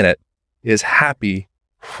planet is happy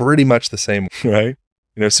pretty much the same, right?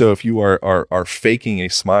 So if you are faking a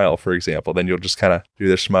smile, for example, then you'll just kind of do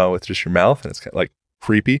this smile with just your mouth, and it's kind of like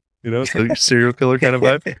creepy, it's like a serial killer kind of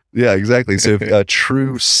vibe. Yeah, exactly. So if a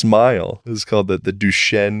true smile is called the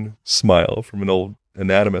Duchenne smile from an old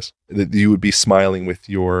anatomist, that you would be smiling with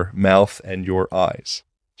your mouth and your eyes.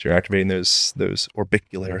 So you're activating those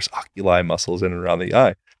orbicularis oculi muscles in and around the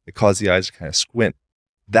eye that cause the eyes to kind of squint.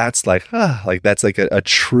 That's that's like a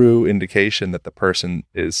true indication that the person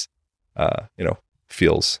is,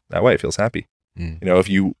 feels that way, feels happy. If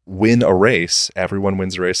you win a race, everyone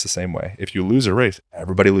wins a race the same way. If you lose a race,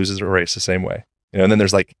 everybody loses a race the same way. And then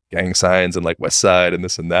there's like gang signs and like West Side and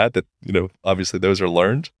this and that, obviously those are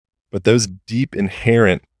learned, but those deep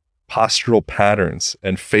inherent postural patterns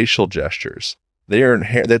and facial gestures, they are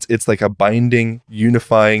inherent. It's like a binding,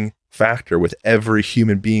 unifying factor with every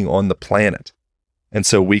human being on the planet. And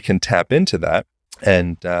so we can tap into that,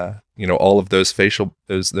 and all of those facial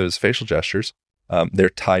gestures, they're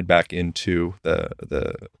tied back into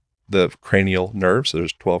the cranial nerves. So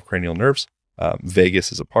there's 12 cranial nerves.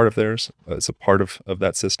 Vagus is a part of theirs. It's a part of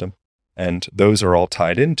that system, and those are all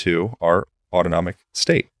tied into our autonomic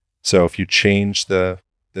state. So if you change the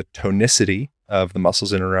tonicity of the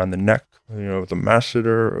muscles in and around the neck, the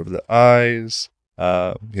masseter, of the eyes,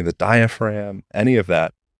 the diaphragm, any of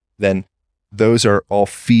that, then those are all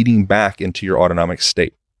feeding back into your autonomic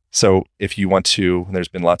state. So if you want to, and there's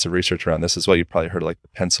been lots of research around this as well, you've probably heard of like the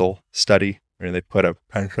pencil study, where they put a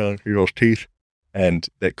pencil in people's teeth, and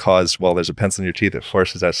that caused, there's a pencil in your teeth, it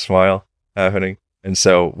forces that smile happening. And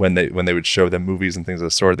so when they would show them movies and things of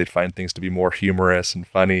the sort, they'd find things to be more humorous and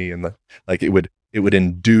funny, and it would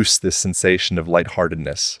induce this sensation of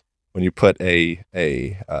lightheartedness. When you put they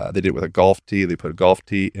did it with a golf tee, they put a golf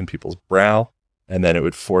tee in people's brow, and then it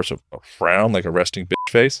would force a frown, like a resting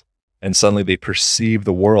bitch face. And suddenly they perceive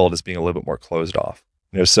the world as being a little bit more closed off.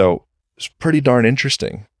 So it's pretty darn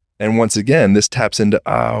interesting. And once again, this taps into,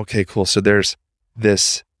 okay, cool. So there's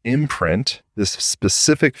this imprint, this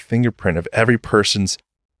specific fingerprint of every person's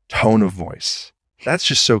tone of voice. That's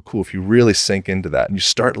just so cool if you really sink into that and you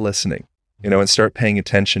start listening, and start paying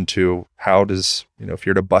attention to how does, if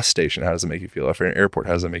you're at a bus station, how does it make you feel? If you're in an airport,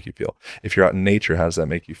 how does that make you feel? If you're out in nature, how does that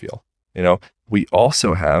make you feel? We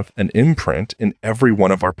also have an imprint in every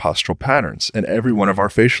one of our postural patterns and every one of our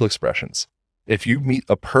facial expressions. If you meet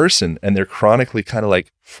a person and they're chronically kind of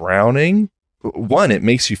like frowning, one, it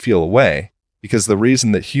makes you feel away, because the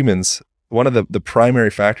reason that humans one of the primary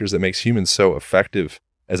factors that makes humans so effective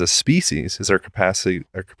as a species is our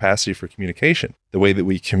capacity for communication. The way that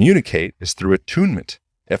we communicate is through attunement.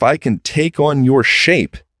 If I can take on your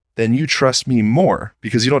shape, then you trust me more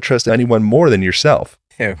because you don't trust anyone more than yourself.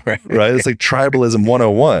 Yeah, right. Right? It's like tribalism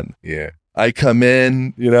 101. Yeah. I come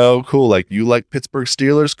in, cool. Like, you like Pittsburgh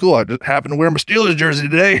Steelers? Cool. I just happen to wear my Steelers jersey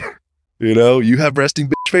today. You have resting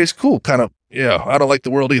bitch face? Cool. Kind of, yeah, I don't like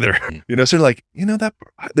the world either. So like, that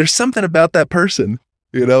there's something about that person,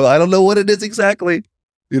 I don't know what it is exactly,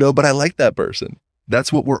 but I like that person.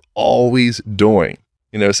 That's what we're always doing.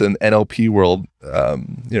 So in the NLP world,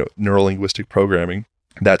 neuro-linguistic programming,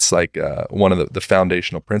 that's like one of the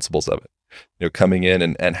foundational principles of it, coming in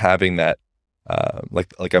and having that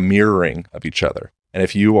like a mirroring of each other. And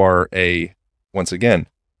if you are once again,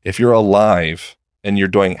 if you're alive and you're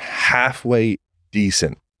doing halfway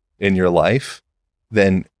decent in your life,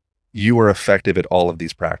 then you are effective at all of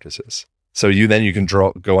these practices. So you can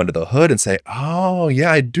go under the hood and say, oh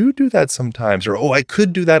yeah, I do that sometimes. Or, oh, I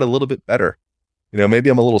could do that a little bit better. Maybe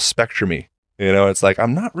I'm a little spectrumy. It's like,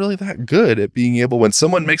 I'm not really that good at being able, when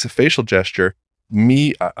someone makes a facial gesture,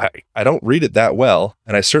 I don't read it that well.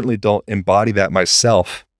 And I certainly don't embody that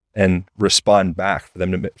myself and respond back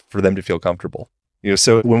for them to feel comfortable.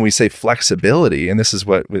 So when we say flexibility, and this is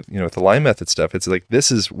what with the line method stuff, it's like,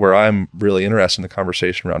 this is where I'm really interested in the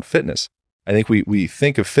conversation around fitness. I think we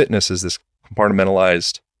think of fitness as this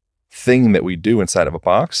compartmentalized thing that we do inside of a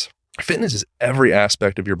box. Fitness is every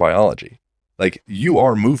aspect of your biology. Like, you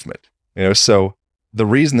are movement, so the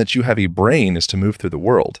reason that you have a brain is to move through the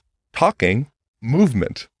world. Talking,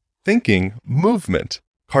 movement. Thinking, movement.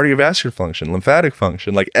 Cardiovascular function, lymphatic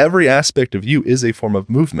function, like every aspect of you is a form of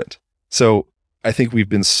movement. So I think we've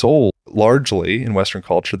been sold largely in Western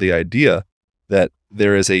culture the idea that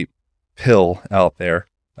there is a pill out there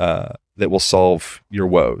that will solve your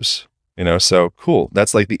woes. So cool.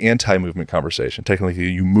 That's like the anti-movement conversation.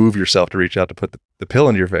 Technically, you move yourself to reach out to put the pill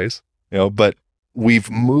into your face, but we've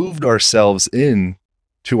moved ourselves in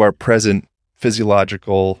to our present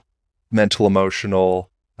physiological, mental, emotional,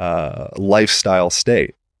 lifestyle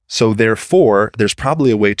state. So therefore, there's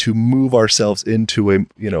probably a way to move ourselves into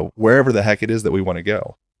wherever the heck it is that we want to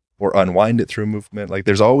go, or unwind it through movement. Like,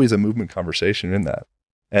 there's always a movement conversation in that.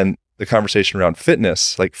 And the conversation around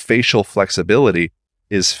fitness, like facial flexibility,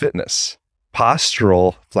 is fitness.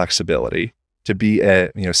 Postural flexibility, to be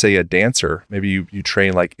say a dancer, maybe you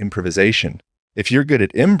train like improvisation. If you're good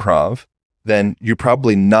at improv, then you're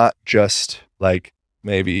probably not just like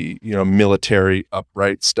maybe, military,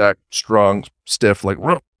 upright, stacked, strong, stiff, like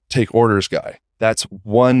take orders guy. That's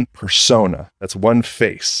one persona. That's one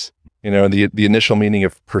face. The initial meaning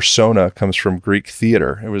of persona comes from Greek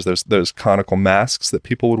theater. It was those conical masks that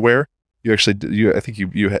people would wear. I think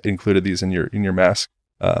you included these in your mask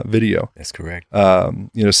video. That's correct.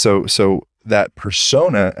 So that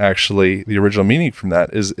persona, actually, the original meaning from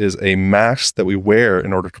that is a mask that we wear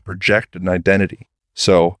in order to project an identity.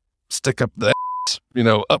 So stick up the ass,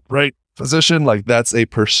 upright position, like that's a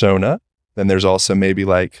persona. Then there's also maybe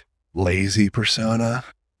like lazy persona,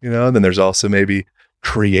 then there's also maybe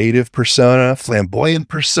creative persona, flamboyant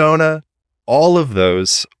persona. All of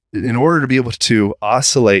those, in order to be able to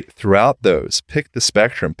oscillate throughout those, pick the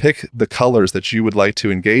spectrum, pick the colors that you would like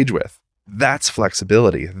to engage with. That's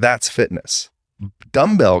flexibility. That's fitness.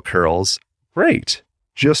 Dumbbell curls, great.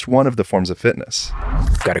 Just one of the forms of fitness.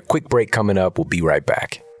 Got a quick break coming up. We'll be right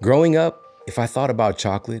back. Growing up, if I thought about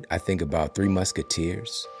chocolate, I think about Three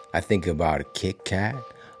Musketeers. I think about a Kit Kat,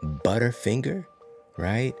 Butterfinger,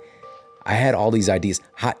 right? I had all these ideas.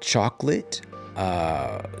 Hot chocolate,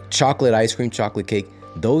 chocolate ice cream, chocolate cake.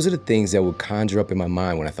 Those are the things that would conjure up in my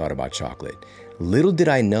mind when I thought about chocolate. Little did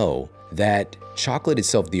I know that chocolate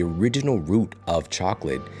itself, the original root of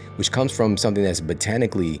chocolate, which comes from something that's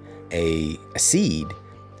botanically a seed,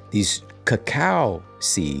 these cacao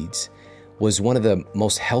seeds, was one of the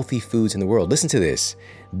most healthy foods in the world. Listen to this.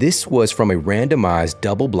 This was from a randomized,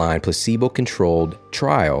 double-blind, placebo-controlled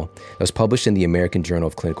trial that was published in the American Journal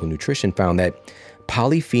of Clinical Nutrition, found that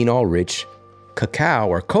polyphenol-rich cacao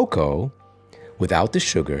or cocoa, without the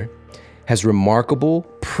sugar, has remarkable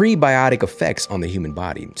prebiotic effects on the human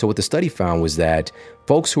body. So what the study found was that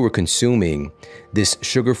folks who were consuming this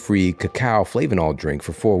sugar-free cacao flavanol drink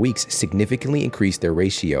for 4 weeks significantly increased their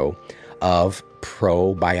ratio of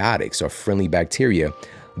probiotics or friendly bacteria,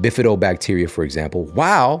 bifidobacteria, for example,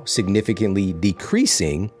 while significantly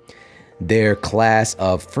decreasing their class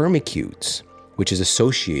of firmicutes, which is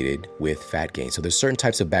associated with fat gain. So there's certain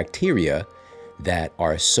types of bacteria that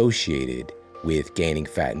are associated with gaining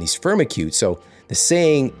fat. And these firm and cute, so the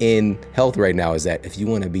saying in health right now is that if you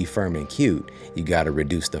want to be firm and cute, you got to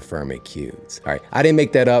reduce the firm and cutes. All right. I didn't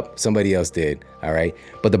make that up. Somebody else did. All right.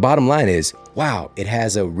 But the bottom line is, wow, it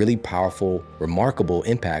has a really powerful, remarkable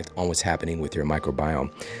impact on what's happening with your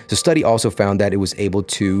microbiome. The study also found that it was able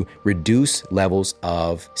to reduce levels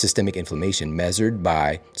of systemic inflammation measured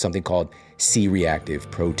by something called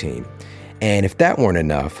C-reactive protein. And if that weren't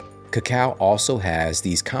enough, cacao also has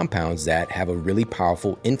these compounds that have a really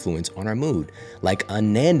powerful influence on our mood, like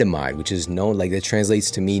anandamide, which is known, like that translates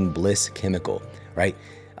to mean bliss chemical, right?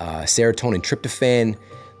 Serotonin, tryptophan,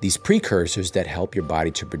 these precursors that help your body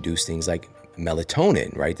to produce things like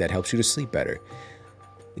melatonin, right? That helps you to sleep better.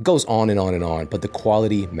 It goes on and on and on, but the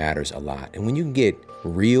quality matters a lot. And when you can get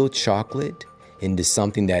real chocolate into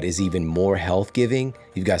something that is even more health giving,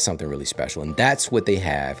 you've got something really special. And that's what they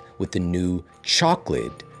have with the new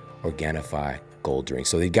chocolate Organifi Gold drink.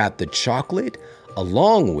 So they got the chocolate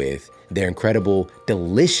along with their incredible,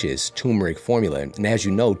 delicious turmeric formula. And as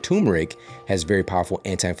you know, turmeric has very powerful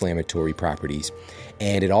anti-inflammatory properties.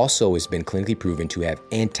 And it also has been clinically proven to have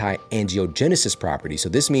anti-angiogenesis properties. So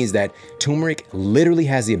this means that turmeric literally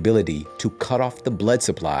has the ability to cut off the blood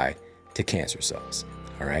supply to cancer cells.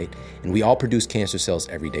 All right. And we all produce cancer cells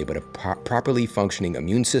every day, but a properly functioning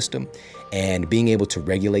immune system and being able to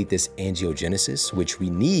regulate this angiogenesis, which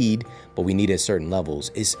we need, but we need at certain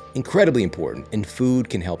levels, is incredibly important. And food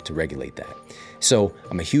can help to regulate that. So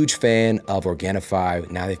I'm a huge fan of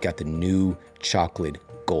Organifi. Now they've got the new chocolate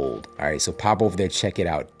gold. All right. So pop over there, check it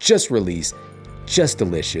out. Just released, just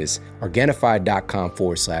delicious.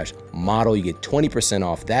 Organifi.com/model. You get 20%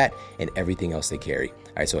 off that and everything else they carry. All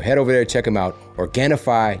right, so head over there, check them out.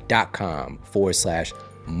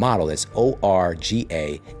 Organifi.com/model. That's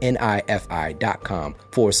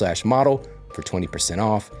ORGANIFI.com/model for 20%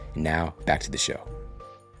 off. And now back to the show.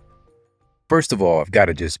 First of all, I've got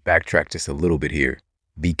to just backtrack just a little bit here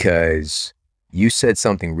because you said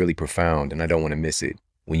something really profound and I don't want to miss it.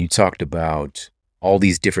 When you talked about all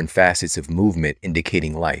these different facets of movement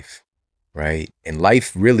indicating life, right? And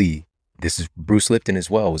life really, this is Bruce Lipton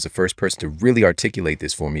as well, was the first person to really articulate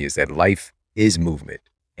this for me, is that life is movement.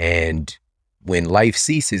 And when life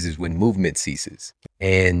ceases is when movement ceases.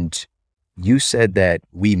 And you said that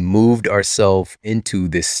we moved ourselves into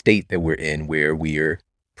this state that we're in where we are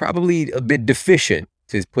probably a bit deficient,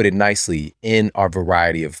 to put it nicely, in our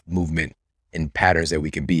variety of movement and patterns that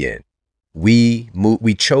we can be in. We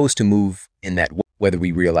chose to move in that way, whether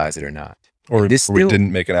we realize it or not. Or we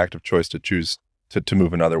didn't make an active choice to choose to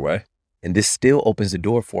move another way. And this still opens the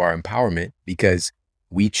door for our empowerment because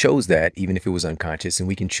we chose that, even if it was unconscious, and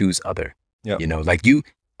we can choose other. Yep. You know, like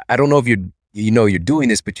I don't know if you're doing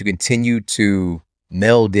this, but you continue to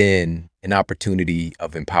meld in an opportunity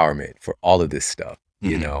of empowerment for all of this stuff,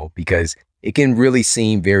 you know, because it can really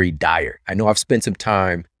seem very dire. I know I've spent some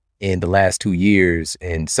time in the last 2 years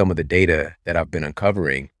and some of the data that I've been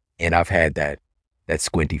uncovering, and I've had that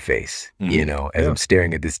squinty face, you know, as I'm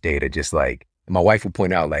staring at this data, just like, my wife will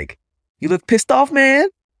point out, like, you look pissed off, man,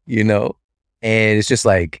 you know? And it's just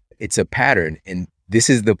like, it's a pattern. And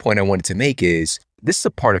this is the point I wanted to make, is this is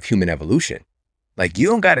a part of human evolution. Like, you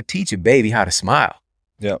don't got to teach a baby how to smile.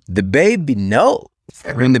 Yeah. The baby knows.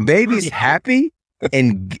 When the baby's happy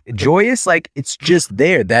and joyous, like, it's just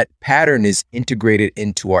there. That pattern is integrated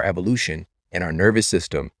into our evolution and our nervous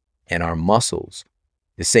system and our muscles.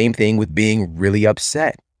 The same thing with being really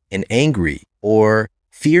upset and angry or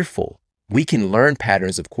fearful. We can learn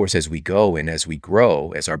patterns, of course, as we go and as we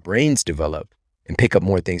grow, as our brains develop and pick up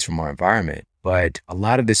more things from our environment. But a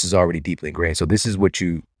lot of this is already deeply ingrained. So this is what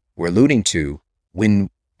you were alluding to when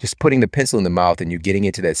just putting the pencil in the mouth and you're getting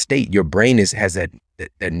into that state. Your brain has that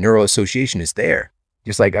neural association is there.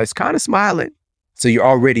 Just like, I was kind of smiling. So you're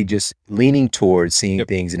already just leaning towards seeing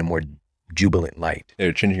things in a more jubilant light. Yeah,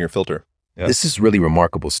 you're changing your filter. Yeah. This is really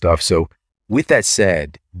remarkable stuff. So with that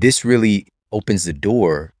said, this really opens the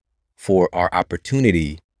door for our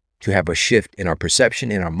opportunity to have a shift in our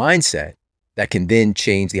perception and our mindset that can then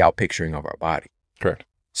change the outpicturing of our body. Correct.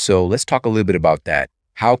 So let's talk a little bit about that.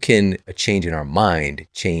 How can a change in our mind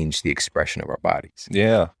change the expression of our bodies?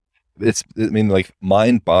 Yeah. Like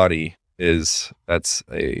mind body those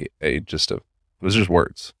are just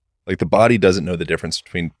words. Like the body doesn't know the difference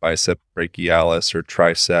between bicep brachialis or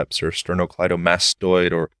triceps or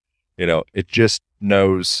sternocleidomastoid, or, you know, it just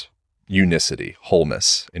knows unicity,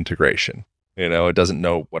 wholeness, integration. You know, it doesn't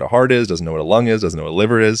know what a heart is, doesn't know what a lung is, doesn't know what a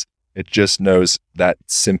liver is. It just knows that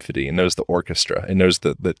symphony. It knows the orchestra. It knows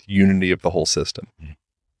the unity of the whole system. Mm-hmm.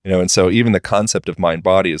 You know, and so even the concept of mind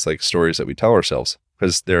body is like stories that we tell ourselves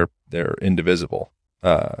because they're indivisible.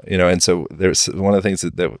 You know, and so there's one of the things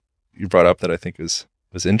that you brought up that I think was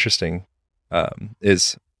interesting,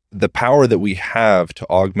 is the power that we have to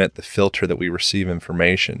augment the filter that we receive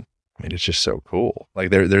information. I mean, it's just so cool. Like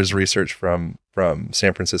there's research from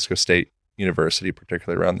San Francisco State University,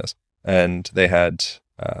 particularly around this. And they had,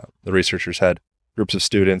 the researchers had groups of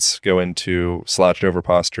students go into slouched over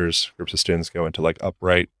postures, groups of students go into like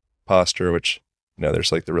upright posture, which,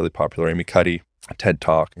 there's like the really popular Amy Cuddy TED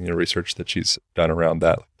Talk, research that she's done around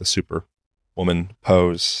that, like the superwoman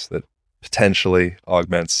pose that potentially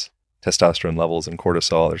augments testosterone levels and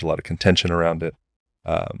cortisol. There's a lot of contention around it.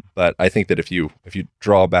 But I think that if you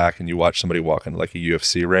draw back and you watch somebody walk into like a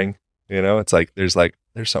UFC ring, it's like, there's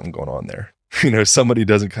something going on there. Somebody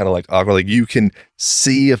doesn't kind of like awkward, like you can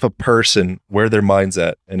see if a person where their mind's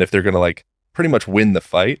at and if they're going to like pretty much win the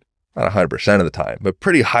fight, not 100% of the time, but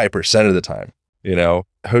pretty high percent of the time.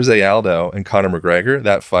 Jose Aldo and Conor McGregor,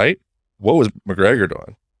 that fight, what was McGregor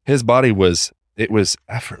doing? His body it was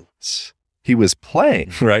effortless. He was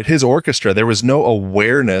playing, right? His orchestra, there was no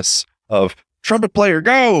awareness of trumpet player,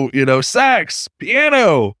 go, sax,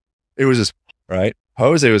 piano. It was just, right?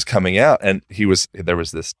 Jose was coming out and there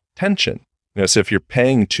was this tension. So if you're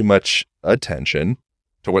paying too much attention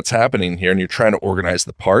to what's happening here and you're trying to organize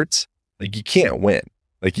the parts, like you can't win.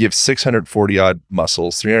 Like you have 640 odd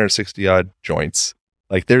muscles, 360 odd joints.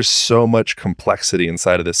 Like there's so much complexity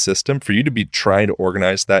inside of this system. For you to be trying to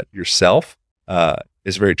organize that yourself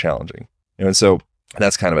is very challenging. And so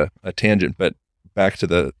that's kind of a tangent, but back to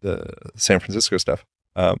the San Francisco stuff.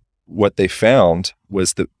 What they found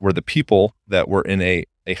was that were the people that were in a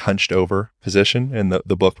hunched over position. In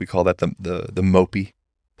the book, we call that the mopey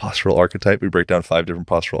postural archetype. We break down 5 different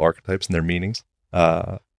postural archetypes and their meanings.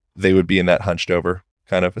 They would be in that hunched over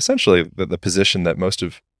kind of essentially the position that most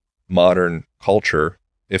of modern culture,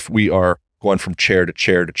 if we are going from chair to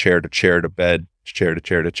chair to chair to chair to bed, chair to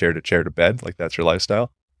chair to chair to chair to bed, like that's your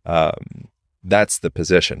lifestyle. That's the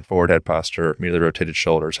position. Forward head posture, medially rotated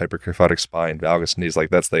shoulders, hyperkyphotic spine, valgus knees. Like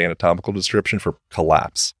that's the anatomical description for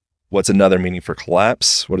collapse. What's another meaning for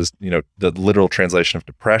collapse? What is, the literal translation of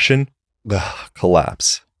depression?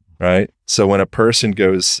 Collapse, right? So when a person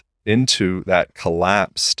goes into that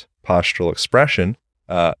collapsed postural expression,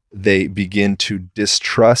 they begin to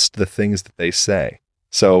distrust the things that they say.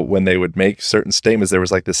 So when they would make certain statements, there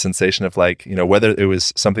was like this sensation of like, whether it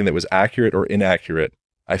was something that was accurate or inaccurate,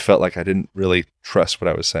 I felt like I didn't really trust what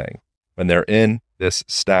I was saying. When they're in this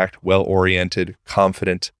stacked, well-oriented,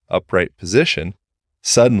 confident, upright position,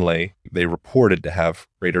 suddenly they reported to have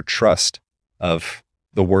greater trust of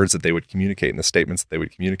the words that they would communicate and the statements that they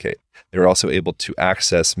would communicate. They were also able to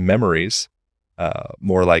access memories,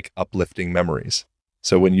 more like uplifting memories.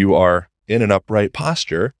 So when you are in an upright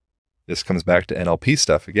posture, this comes back to NLP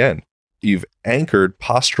stuff again. You've anchored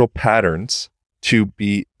postural patterns to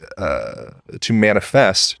be to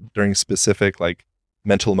manifest during specific like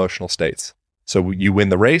mental emotional states. So you win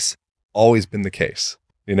the race, always been the case.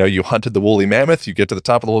 You hunted the woolly mammoth, you get to the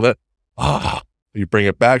top of the little bit, you bring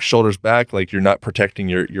it back, shoulders back, like you're not protecting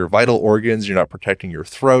your vital organs, you're not protecting your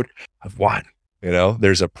throat. I've won.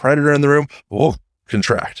 There's a predator in the room,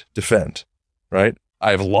 contract, defend, right?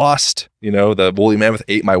 I've lost, the woolly mammoth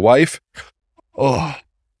ate my wife.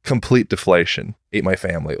 Complete deflation, ate my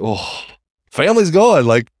family. Family's gone,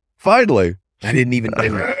 like finally. I didn't even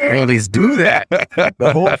know families do that.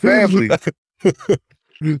 The whole family.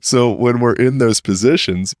 So when we're in those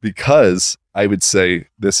positions, because I would say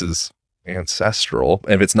this is ancestral,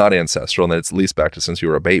 and if it's not ancestral, then it's at least back to since you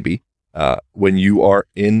were a baby. When you are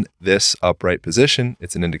in this upright position,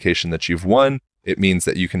 it's an indication that you've won. It means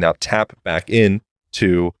that you can now tap back in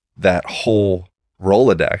to that whole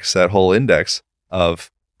Rolodex, that whole index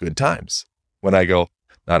of good times. When I go,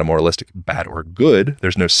 not a moralistic bad or good,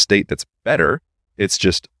 there's no state that's better. It's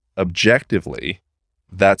just objectively,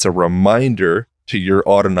 that's a reminder to your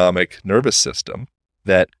autonomic nervous system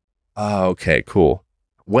that, okay, cool.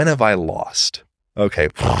 When have I lost? Okay,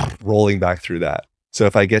 rolling back through that. So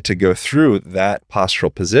if I get to go through that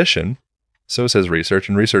postural position, so says research,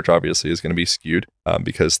 and research obviously is going to be skewed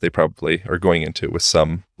because they probably are going into it with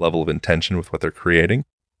some level of intention with what they're creating,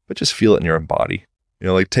 but just feel it in your own body.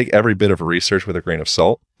 Like take every bit of research with a grain of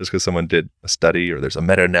salt. Just because someone did a study or there's a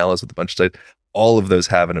meta-analysis with a bunch of studies, all of those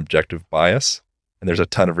have an objective bias. And there's a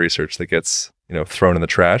ton of research that gets, thrown in the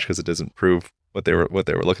trash because it doesn't prove what they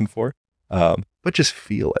were looking for. But just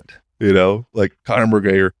feel it, like Conor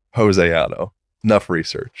McGregor, Jose Aldo, enough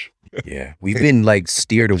research. Yeah. We've been like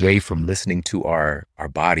steered away from listening to our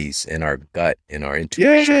bodies and our gut and our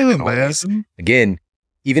intuition. Yeah, man. Again,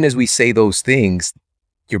 even as we say those things,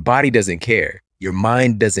 your body doesn't care. Your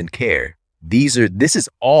mind doesn't care. This is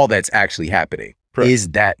all that's actually happening. Correct. Is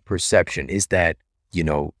that perception, is that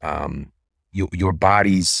your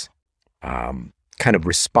body's kind of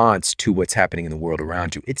response to what's happening in the world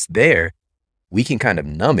around you. It's there. We can kind of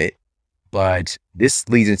numb it, but this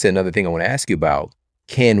leads into another thing I want to ask you about.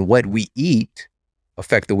 Can what we eat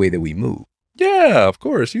affect the way that we move? Yeah, of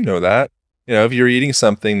course. You know that. If you're eating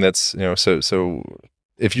something that's, so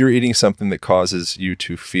if you're eating something that causes you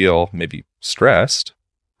to feel maybe stressed,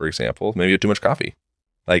 for example, maybe you have too much coffee,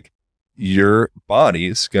 like your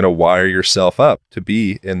body's going to wire yourself up to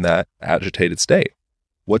be in that agitated state.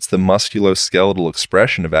 What's the musculoskeletal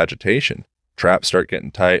expression of agitation? Traps start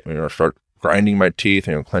getting tight, start grinding my teeth,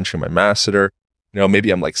 clenching my masseter.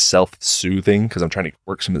 Maybe I'm like self-soothing because I'm trying to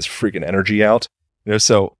work some of this freaking energy out.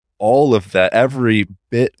 So all of that, every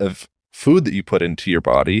bit of food that you put into your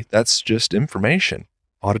body, that's just information,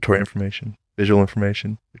 auditory information, visual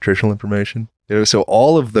information, nutritional information. So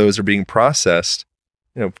all of those are being processed,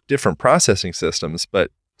 different processing systems,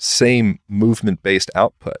 but same movement-based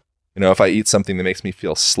output. If I eat something that makes me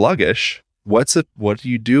feel sluggish, what do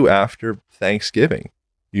you do after Thanksgiving?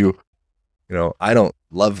 I don't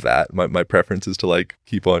love that. My preference is to like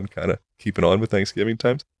keep on kind of keeping on with Thanksgiving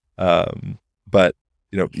times. But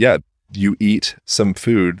you eat some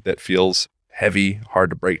food that feels heavy, hard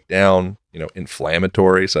to break down,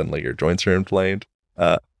 inflammatory, suddenly your joints are inflamed.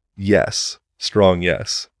 Yes, strong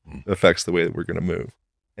yes, affects the way that we're going to move.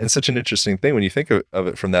 And it's such an interesting thing when you think of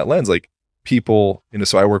it from that lens, like people,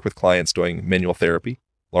 so I work with clients doing manual therapy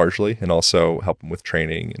largely, and also help them with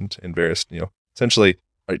training and various, essentially,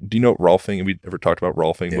 do you know Rolfing? Have we ever talked about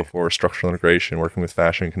Rolfing before? Structural integration, working with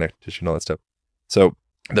fascia, connective tissue, and all that stuff. So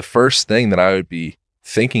the first thing that I would be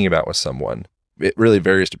thinking about with someone, it really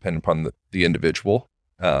varies depending upon the individual.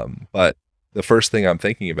 But the first thing I'm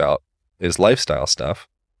thinking about is lifestyle stuff.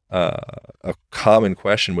 A common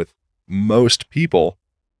question with most people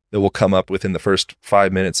that will come up within the first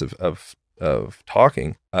 5 minutes of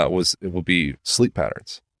talking it will be sleep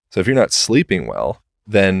patterns. So if you're not sleeping well,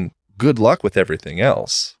 then good luck with everything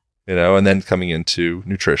else, and then coming into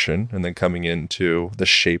nutrition, and then coming into the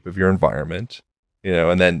shape of your environment,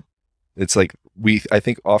 and then it's like I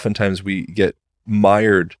think oftentimes we get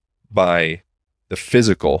mired by the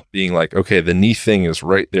physical being like, okay, the knee thing is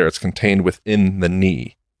right there. It's contained within the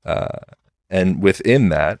knee. And within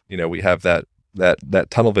that, we have that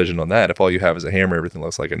tunnel vision on that. If all you have is a hammer, everything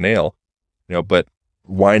looks like a nail, but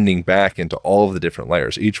winding back into all of the different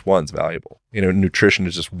layers, each one's valuable. Nutrition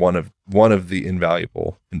is just one of the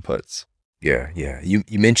invaluable inputs. Yeah. You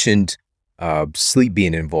mentioned sleep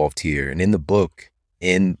being involved here, and in the book,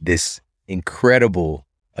 in this incredible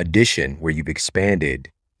addition where you've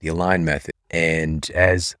expanded the Align method, and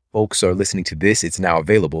as folks are listening to this, it's now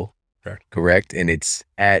available. Correct. And it's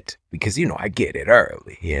because I get it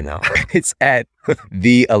early, it's at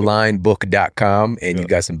thealignbook.com, and you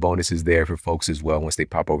got some bonuses there for folks as well once they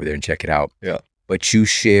pop over there and check it out. Yeah. But you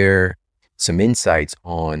share some insights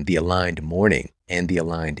on the aligned morning and the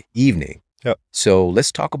aligned evening. Yeah. So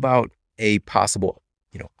let's talk about a possible,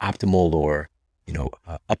 optimal or,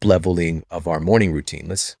 up-leveling of our morning routine.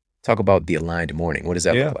 Let's talk about the aligned morning. What does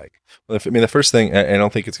that look like? Well, the first thing, I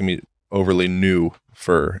don't think it's going to be overly new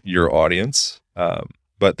for your audience,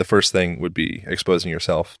 but the first thing would be exposing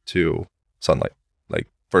yourself to sunlight. Like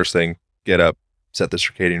first thing, get up, set the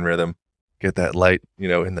circadian rhythm, get that light,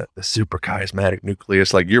 in the suprachiasmatic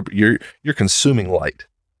nucleus. Like you're consuming light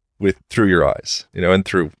through your eyes, and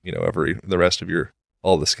through the rest of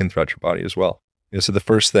all the skin throughout your body as well. So the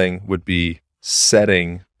first thing would be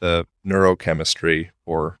setting the neurochemistry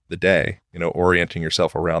for the day, orienting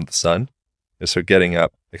yourself around the sun. So getting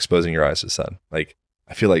up, exposing your eyes to the sun. Like,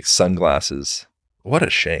 I feel like sunglasses, what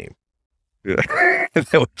a shame. we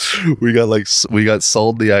got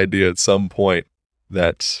sold the idea at some point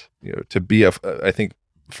that, to be, I think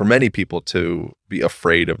for many people to be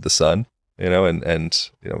afraid of the sun,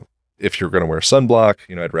 and if you're going to wear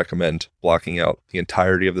sunblock, I'd recommend blocking out the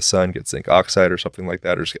entirety of the sun, get zinc oxide or something like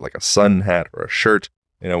that, or just get like a sun hat or a shirt,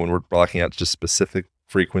 when we're blocking out just specific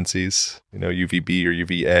frequencies, UVB or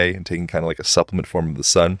UVA, and taking kind of like a supplement form of the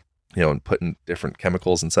sun, and putting different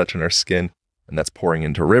chemicals and such in our skin. And that's pouring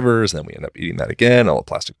into rivers. And then we end up eating that again, all the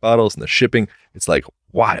plastic bottles and the shipping. It's like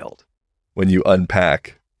wild when you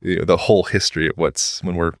unpack the whole history of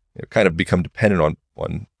when we're kind of become dependent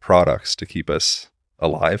on products to keep us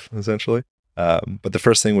alive, essentially. But the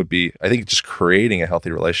first thing would be, I think, just creating a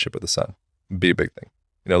healthy relationship with the sun would be a big thing.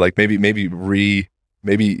 Like maybe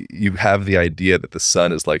you have the idea that the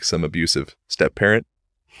sun is like some abusive step parent,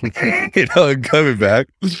 and coming back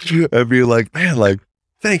and be like, man, like,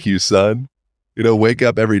 thank you, sun. Wake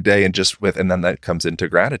up every day and then that comes into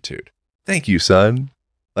gratitude. Thank you, sun.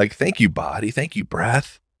 Like, thank you, body. Thank you,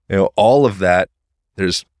 breath. All of that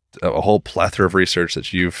there's a whole plethora of research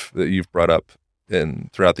that you've brought up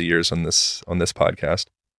throughout the years on this podcast.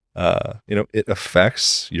 It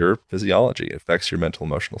affects your physiology, it affects your mental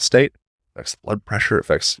emotional state, affects blood pressure,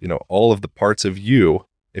 affects, all of the parts of you.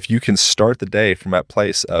 If you can start the day from that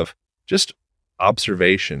place of just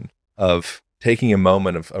observation, of taking a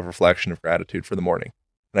moment of reflection, of gratitude for the morning.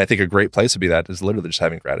 And I think a great place to be that is literally just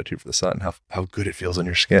having gratitude for the sun, how good it feels on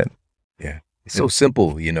your skin. Yeah. It's so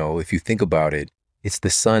simple, if you think about it, it's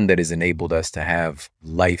the sun that has enabled us to have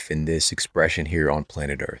life in this expression here on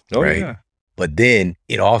planet Earth, right? Yeah. But then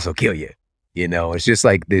it also kill you, it's just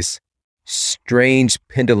like this strange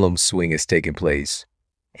pendulum swing is taking place.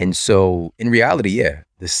 And so in reality, yeah,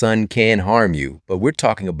 the sun can harm you, but we're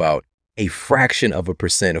talking about a fraction of a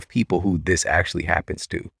 % of people who this actually happens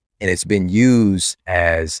to. And it's been used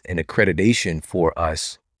as an accreditation for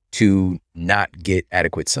us to not get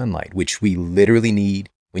adequate sunlight, which we literally need.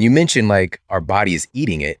 When you mention like our body is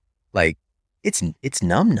eating it, like it's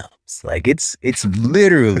num-nums. Like it's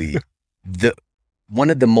literally one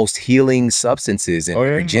of the most healing substances and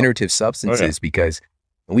regenerative substances, because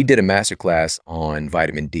we did a masterclass on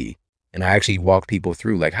vitamin D, and I actually walked people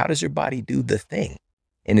through like, how does your body do the thing?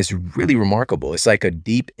 And it's really remarkable. It's like a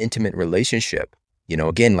deep, intimate relationship.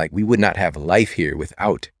 Again, like we would not have life here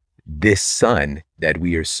without this sun that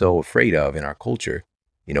we are so afraid of in our culture.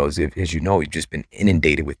 As we've just been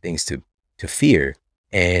inundated with things to fear.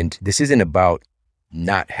 And this isn't about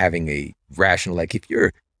not having a rational, like if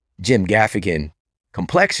you're Jim Gaffigan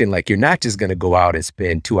complexion, like you're not just going to go out and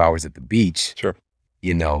spend 2 hours at the beach, sure,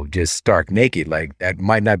 just stark naked. Like that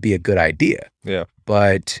might not be a good idea. Yeah.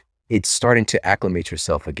 But it's starting to acclimate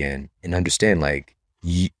yourself again and understand like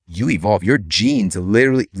you evolve. Your genes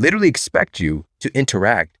literally expect you to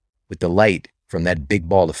interact with the light from that big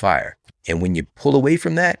ball of fire. And when you pull away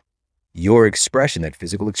from that, your expression, that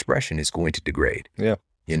physical expression, is going to degrade. Yeah.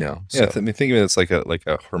 So. I mean, think of it as like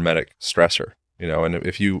a hermetic stressor, and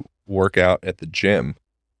if you work out at the gym,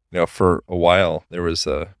 for a while, there was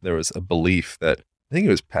a belief that I think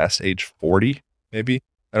it was past age 40, maybe.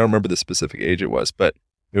 I don't remember the specific age it was, but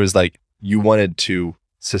it was like you wanted to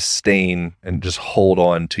sustain and just hold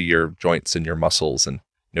on to your joints and your muscles, and,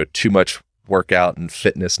 too much workout and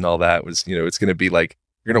fitness and all that was, it's going to be like,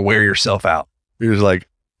 you're going to wear yourself out. It was like,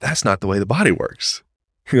 that's not the way the body works.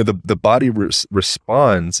 The body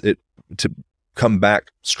responds to come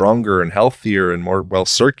back stronger and healthier and more well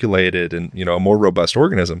circulated and, a more robust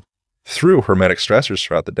organism through hermetic stressors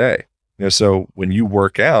throughout the day. So when you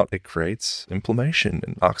work out, it creates inflammation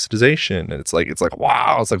and oxidization. And it's like,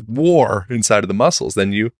 wow, it's like war inside of the muscles.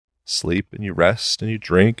 Then you sleep and you rest and you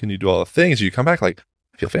drink and you do all the things. You come back like,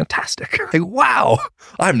 I feel fantastic. Like, wow,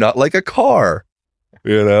 I'm not like a car,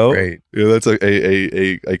 Right. That's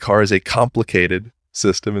a car is a complicated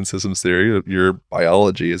system in systems theory. Your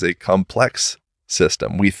biology is a complex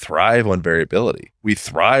system. We thrive on variability. We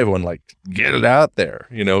thrive on like, get it out there,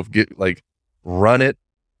 get like run it,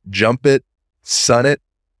 jump it, sun it.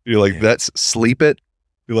 That's sleep it.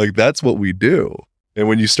 That's what we do. And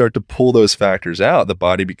when you start to pull those factors out, the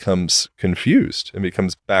body becomes confused and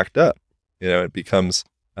becomes backed up. It becomes,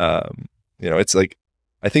 it's like,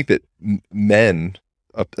 I think that men,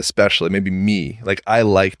 especially maybe me, like I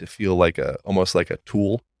like to feel like almost like a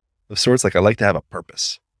tool of sorts. Like I like to have a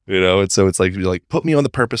purpose, and so it's like, you're like, put me on the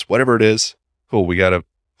purpose, whatever it is. Cool. We got to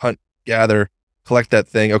hunt, gather, collect that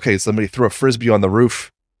thing. Okay. Somebody threw a Frisbee on the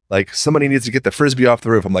roof. Like somebody needs to get the Frisbee off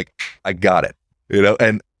the roof. I'm like, I got it,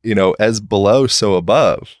 and as below, so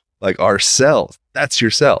above, like our cells, that's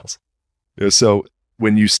your cells. So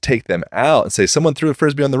when you take them out and say, someone threw a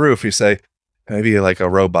Frisbee on the roof, you say, maybe like a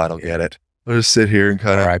robot will get it. I'll just sit here and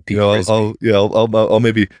kind of, I'll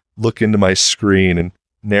maybe look into my screen and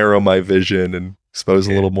narrow my vision and expose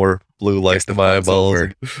a little more blue light to my eyeballs.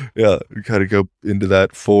 Yeah, kind of go into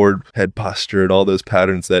that forward head posture and all those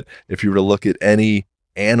patterns that if you were to look at any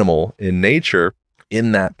animal in nature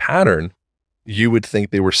in that pattern, you would think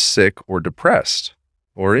they were sick or depressed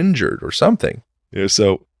or injured or something.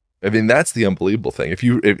 So I mean, that's the unbelievable thing. If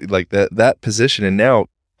like that position, and now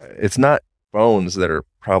it's not phones that are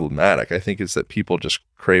problematic. I think it's that people just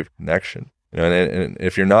crave connection. And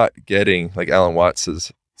if you're not getting, like Alan Watts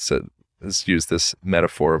has used this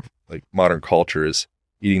metaphor of like modern culture is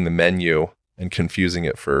eating the menu and confusing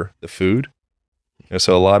it for the food.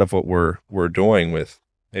 So a lot of what we're doing with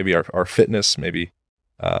maybe our fitness, maybe,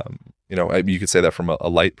 you could say that from a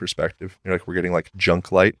light perspective, like we're getting like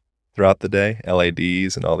junk light throughout the day,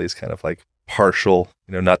 LEDs and all these kind of like partial,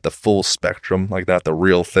 not the full spectrum, like not the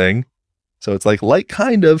real thing. So it's like light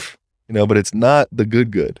kind of, but it's not the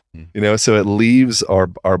good, so it leaves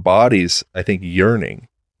our bodies, I think, yearning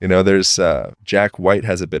There's Jack White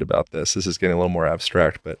has a bit about this. This is getting a little more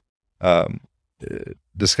abstract, but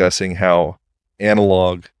discussing how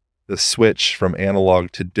the switch from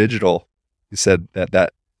analog to digital, he said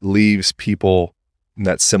that leaves people in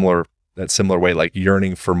that similar way, like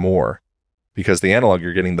yearning for more, because the analog,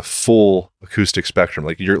 you're getting the full acoustic spectrum.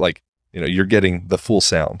 You're getting the full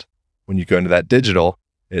sound. When you go into that digital,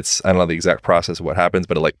 I don't know the exact process of what happens,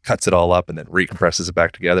 but it like cuts it all up and then recompresses it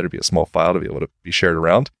back together to be a small file to be able to be shared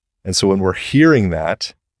around. And so when we're hearing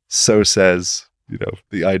that, so says,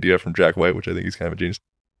 the idea from Jack White, which I think he's kind of a genius,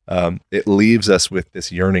 it leaves us with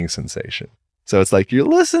this yearning sensation. So it's like you're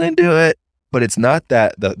listening to it, but it's not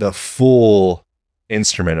that the full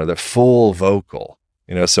instrument or the full vocal,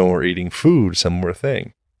 so when we're eating food, similar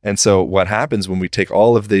thing. And so what happens when we take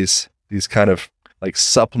all of these kind of like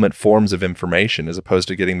supplement forms of information, as opposed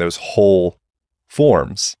to getting those whole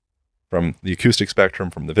forms from the acoustic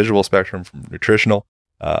spectrum, from the visual spectrum, from nutritional,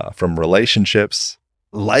 from relationships,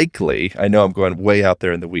 likely, I know I'm going way out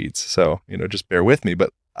there in the weeds, so, just bear with me,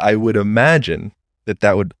 but I would imagine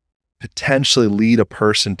that would potentially lead a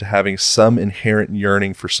person to having some inherent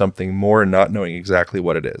yearning for something more and not knowing exactly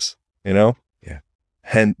what it is, Yeah.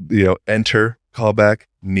 And, enter, callback,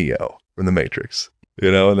 Neo from the Matrix.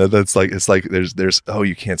 And that's like, it's like there's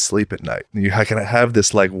you can't sleep at night. You can have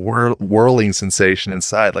this like whirling sensation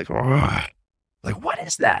inside, like what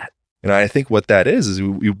is that? And I think what that is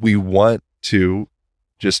we want to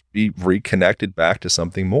just be reconnected back to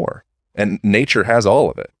something more. And nature has all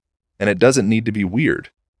of it. And it doesn't need to be weird.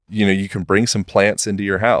 You can bring some plants into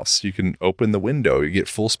your house. You can open the window. You get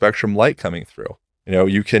full spectrum light coming through.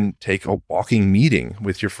 You can take a walking meeting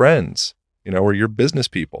with your friends, or your business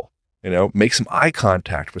people. Make some eye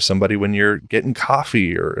contact with somebody when you're getting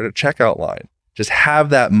coffee or at a checkout line. Just have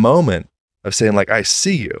that moment of saying, like, I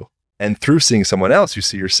see you. And through seeing someone else, you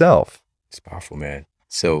see yourself. It's powerful, man.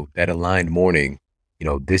 So that aligned morning,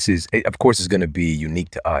 this is, of course, is going to be unique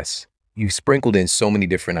to us. You've sprinkled in so many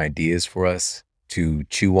different ideas for us to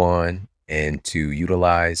chew on and to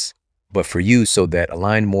utilize. But for you, so that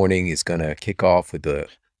aligned morning is going to kick off with a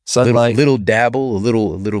sunlight, little dabble, a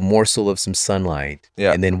little morsel of some sunlight.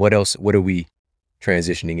 Yeah. And then what else? What are we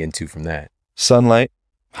transitioning into from that? Sunlight,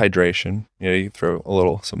 hydration. You throw a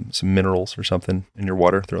little some minerals or something in your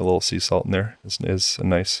water. Throw a little sea salt in there. Is a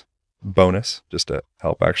nice bonus just to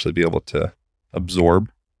help actually be able to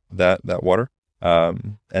absorb that water.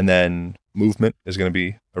 And then movement is going to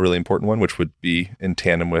be a really important one, which would be in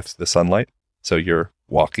tandem with the sunlight. So you're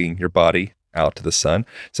walking your body out to the sun.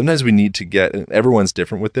 Sometimes we need to everyone's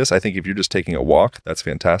different with this. I think if you're just taking a walk, that's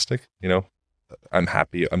fantastic. I'm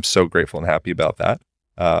happy. I'm so grateful and happy about that.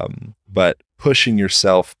 But pushing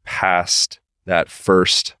yourself past that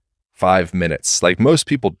first 5 minutes, like most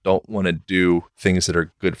people don't want to do things that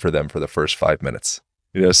are good for them for the first 5 minutes.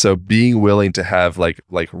 So being willing to have like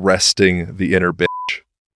resting the inner bitch,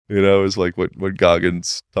 is like what David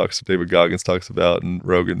Goggins talks about, and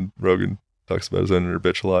Rogan talks about his own inner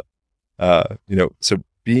bitch a lot. So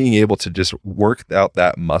being able to just work out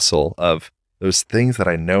that muscle of those things that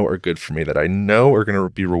I know are good for me, that I know are going to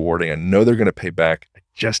be rewarding. I know they're going to pay back. I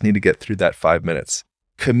just need to get through that 5 minutes.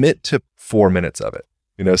 Commit to 4 minutes of it.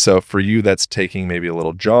 So for you, that's taking maybe a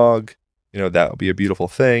little jog. That would be a beautiful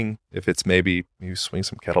thing. If it's maybe you swing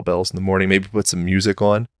some kettlebells in the morning, maybe put some music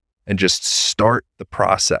on and just start the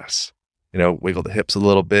process. Wiggle the hips a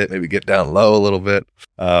little bit, maybe get down low a little bit.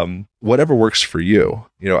 Whatever works for you.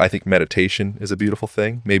 I think meditation is a beautiful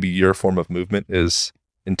thing. Maybe your form of movement is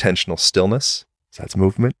intentional stillness. So that's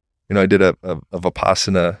movement. I did a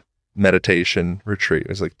Vipassana meditation retreat. It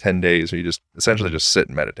was like 10 days where you just essentially just sit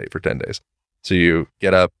and meditate for 10 days. So you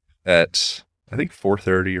get up at, I think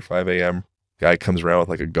 4:30 or 5 a.m. Guy comes around with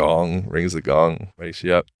like a gong, rings the gong, wakes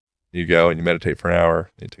you up. You go and you meditate for an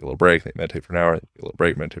hour. You take a little break. Then you meditate for an hour. Take a little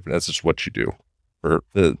break. Meditate for. That's just what you do for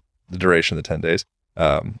the duration of the 10 days.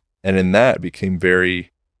 And in that, it became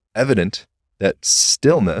very evident that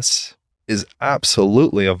stillness is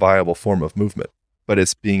absolutely a viable form of movement, but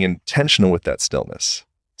it's being intentional with that stillness.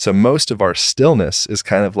 So most of our stillness is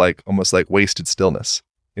kind of like almost like wasted stillness.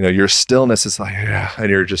 Your stillness is like, and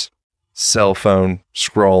you're just cell phone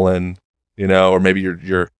scrolling, or maybe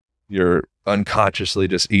you're unconsciously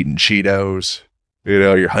just eating Cheetos,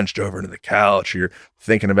 you're hunched over into the couch, you're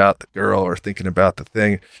thinking about the girl or thinking about the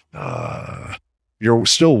thing. You're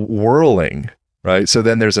still whirling, right? So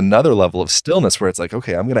then there's another level of stillness where it's like,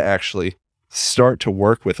 okay, I'm going to actually start to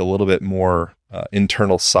work with a little bit more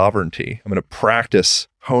internal sovereignty. I'm going to practice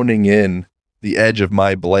honing in the edge of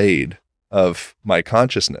my blade of my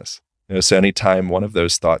consciousness. So anytime one of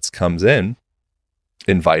those thoughts comes in,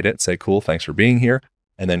 invite it, say, cool, thanks for being here.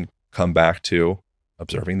 And then come back to,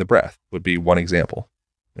 observing the breath would be one example.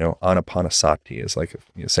 Anapanasati is like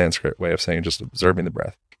a Sanskrit way of saying just observing the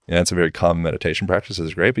breath. It's a very common meditation practice.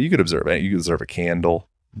 It's great, but you could observe it. You could observe a candle,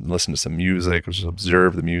 listen to some music, or just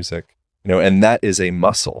observe the music, and that is a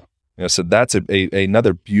muscle. So that's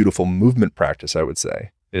another beautiful movement practice, I would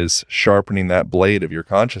say, is sharpening that blade of your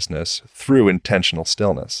consciousness through intentional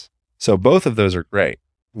stillness. So both of those are great.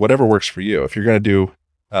 Whatever works for you. If you're going to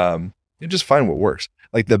do, you just find what works.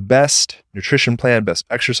 Like the best nutrition plan, best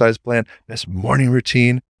exercise plan, best morning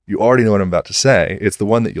routine, you already know what I'm about to say. It's the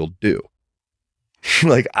one that you'll do.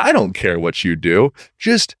 Like, I don't care what you do.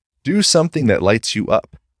 Just do something that lights you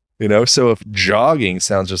up. So if jogging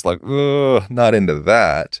sounds just like, not into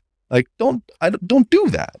that, like, don't do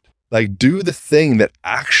that. Like, do the thing that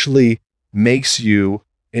actually makes you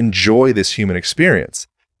enjoy this human experience.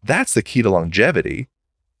 That's the key to longevity.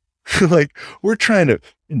 Like, we're trying to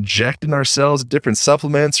inject in ourselves different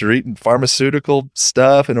supplements or eating pharmaceutical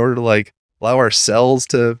stuff in order to like allow our cells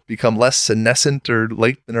to become less senescent or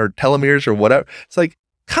lengthen our telomeres or whatever. It's like,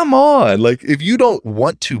 come on. Like, if you don't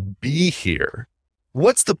want to be here,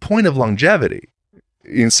 what's the point of longevity?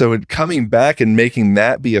 And so coming back and making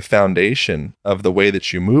that be a foundation of the way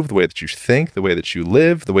that you move, the way that you think, the way that you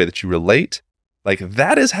live, the way that you relate, like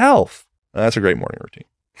that is health. That's a great morning routine.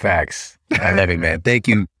 Facts. I love it, man. Thank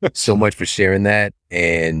you so much for sharing that.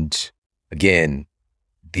 And again,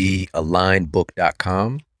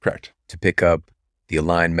 thealignbook.com. Correct. To pick up the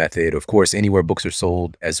Align Method. Of course, anywhere books are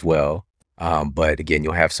sold as well. But again,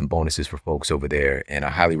 you'll have some bonuses for folks over there. And I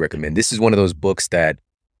highly recommend. This is one of those books that,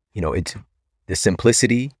 it's the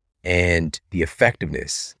simplicity and the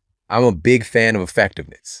effectiveness. I'm a big fan of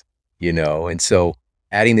effectiveness, and so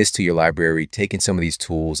adding this to your library, taking some of these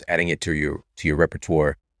tools, adding it to your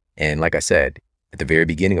repertoire. And like I said, at the very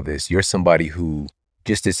beginning of this, you're somebody who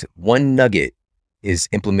just this one nugget is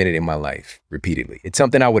implemented in my life repeatedly. It's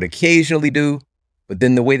something I would occasionally do, but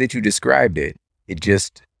then the way that you described it,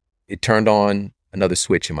 it turned on another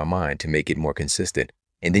switch in my mind to make it more consistent.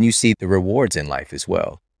 And then you see the rewards in life as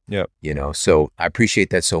well. Yeah. So I appreciate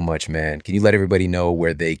that so much, man. Can you let everybody know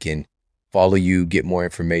where they can follow you, get more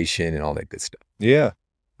information and all that good stuff? Yeah.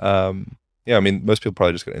 I mean, most people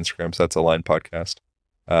probably just go to Instagram. So that's Align Podcast.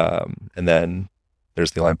 And then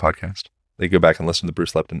there's the Align Podcast. They go back and listen to the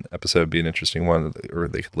Bruce Lepton episode. It'd be an interesting one, or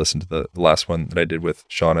they could listen to the last one that I did with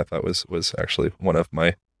Sean. I thought was actually one of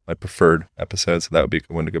my preferred episodes. So that would be a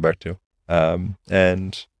good one to go back to.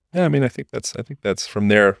 And yeah, I mean, I think that's from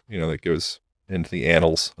there, that goes into the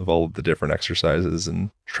annals of all of the different exercises and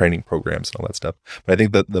training programs and all that stuff. But I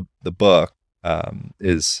think that the book,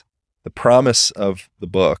 is the promise of the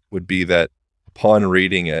book would be that upon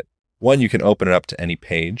reading it, one, you can open it up to any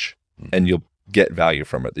page and you'll get value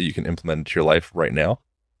from it that you can implement into your life right now.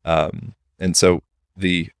 And so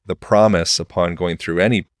the promise upon going through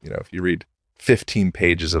any, if you read 15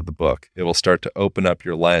 pages of the book, it will start to open up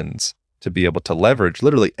your lens to be able to leverage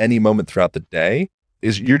literally any moment throughout the day.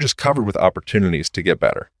 You're just covered with opportunities to get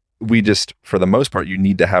better. For the most part, you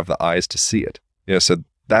need to have the eyes to see it. So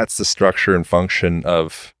that's the structure and function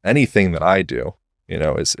of anything that I do,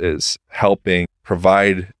 is helping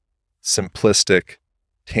provide simplistic,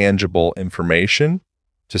 tangible information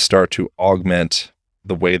to start to augment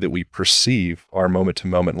the way that we perceive our moment to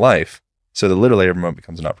moment life. So that literally every moment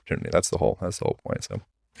becomes an opportunity. That's the whole point. So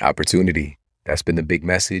opportunity. That's been the big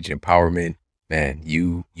message. Empowerment. Man,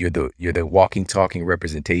 you're the walking, talking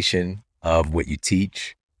representation of what you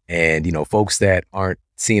teach. And, folks that aren't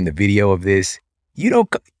seeing the video of this,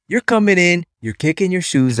 you're coming in, you're kicking your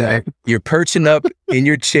shoes out, you're perching up in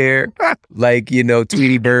your chair like,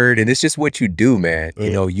 Tweety Bird. And it's just what you do, man.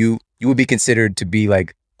 You would be considered to be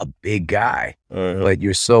like a big guy, but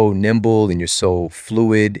you're so nimble and you're so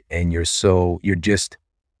fluid and you're just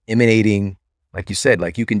emanating, like you said,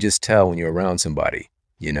 like you can just tell when you're around somebody,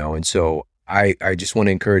 and so I just want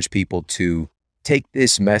to encourage people to take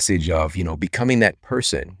this message of, becoming that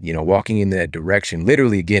person, walking in that direction,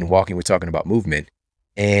 literally, again, walking, we're talking about movement,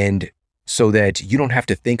 and so that you don't have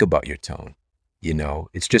to think about your tone,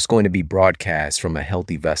 it's just going to be broadcast from a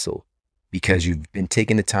healthy vessel because you've been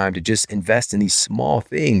taking the time to just invest in these small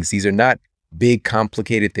things. These are not big,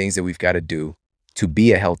 complicated things that we've got to do to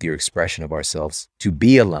be a healthier expression of ourselves, to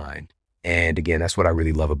be aligned. And again, that's what I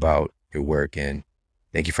really love about your work. And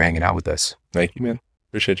thank you for hanging out with us. Thank you, man.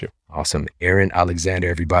 Appreciate you. Awesome. Aaron Alexander,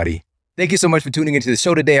 everybody. Thank you so much for tuning into the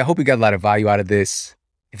show today. I hope you got a lot of value out of this.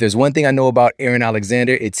 If there's one thing I know about Aaron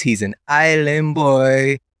Alexander, he's an island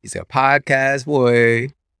boy. He's a podcast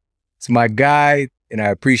boy. It's my guy, and I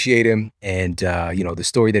appreciate him. And, the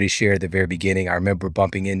story that he shared at the very beginning, I remember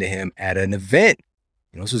bumping into him at an event.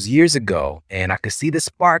 This was years ago, and I could see the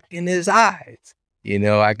spark in his eyes.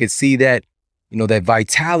 I could see that, that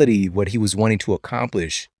vitality, what he was wanting to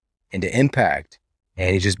accomplish and to impact.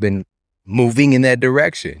 And he's just been moving in that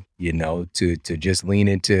direction, to just lean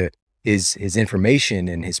into his information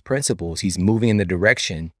and his principles. He's moving in the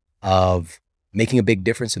direction of making a big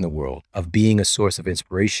difference in the world, of being a source of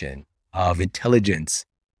inspiration, of intelligence,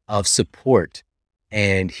 of support.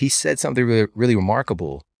 And he said something really, really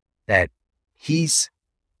remarkable, that he's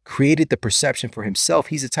created the perception for himself.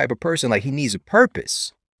 He's the type of person, like, he needs a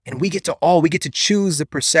purpose. And we get to choose the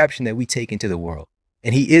perception that we take into the world.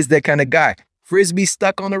 And he is that kind of guy. Frisbee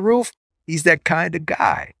stuck on the roof, he's that kind of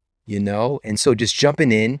guy, And so just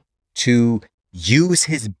jumping in to use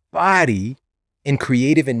his body in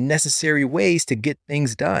creative and necessary ways to get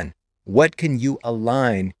things done. What can you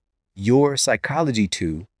align your psychology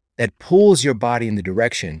to that pulls your body in the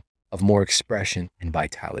direction of more expression and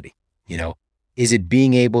vitality? Is it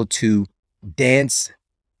being able to dance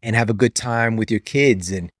and have a good time with your kids,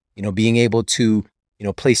 and, being able to,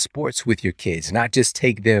 play sports with your kids, not just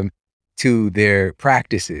take them to their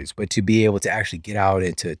practices, but to be able to actually get out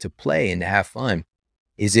and to play and to have fun?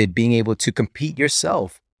 Is it being able to compete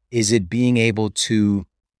yourself? Is it being able to,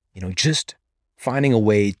 just finding a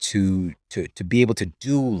way to be able to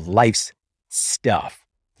do life's stuff,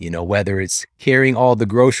 whether it's carrying all the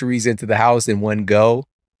groceries into the house in one go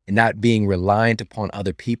and not being reliant upon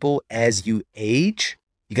other people as you age?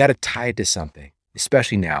 You got to tie it to something,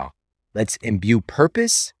 especially now. Let's imbue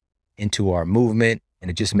purpose into our movement,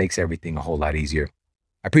 and it just makes everything a whole lot easier.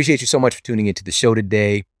 I appreciate you so much for tuning into the show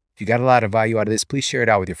today. If you got a lot of value out of this, please share it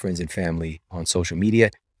out with your friends and family on social media.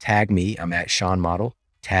 Tag me, I'm at Sean Model.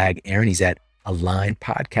 Tag Aaron, he's at Align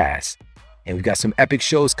Podcast. And we've got some epic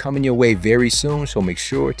shows coming your way very soon, so make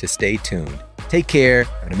sure to stay tuned. Take care,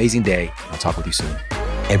 have an amazing day. I'll talk with you soon.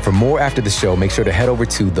 And for more after the show, make sure to head over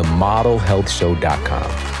to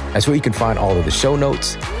themodelhealthshow.com. That's where you can find all of the show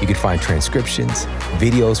notes. You can find transcriptions,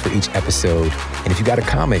 videos for each episode. And if you got a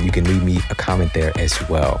comment, you can leave me a comment there as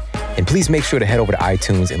well. And please make sure to head over to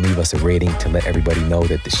iTunes and leave us a rating to let everybody know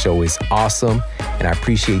that the show is awesome. And I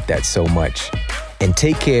appreciate that so much. And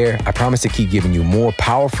take care. I promise to keep giving you more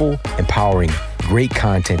powerful, empowering, great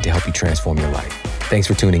content to help you transform your life. Thanks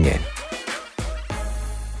for tuning in.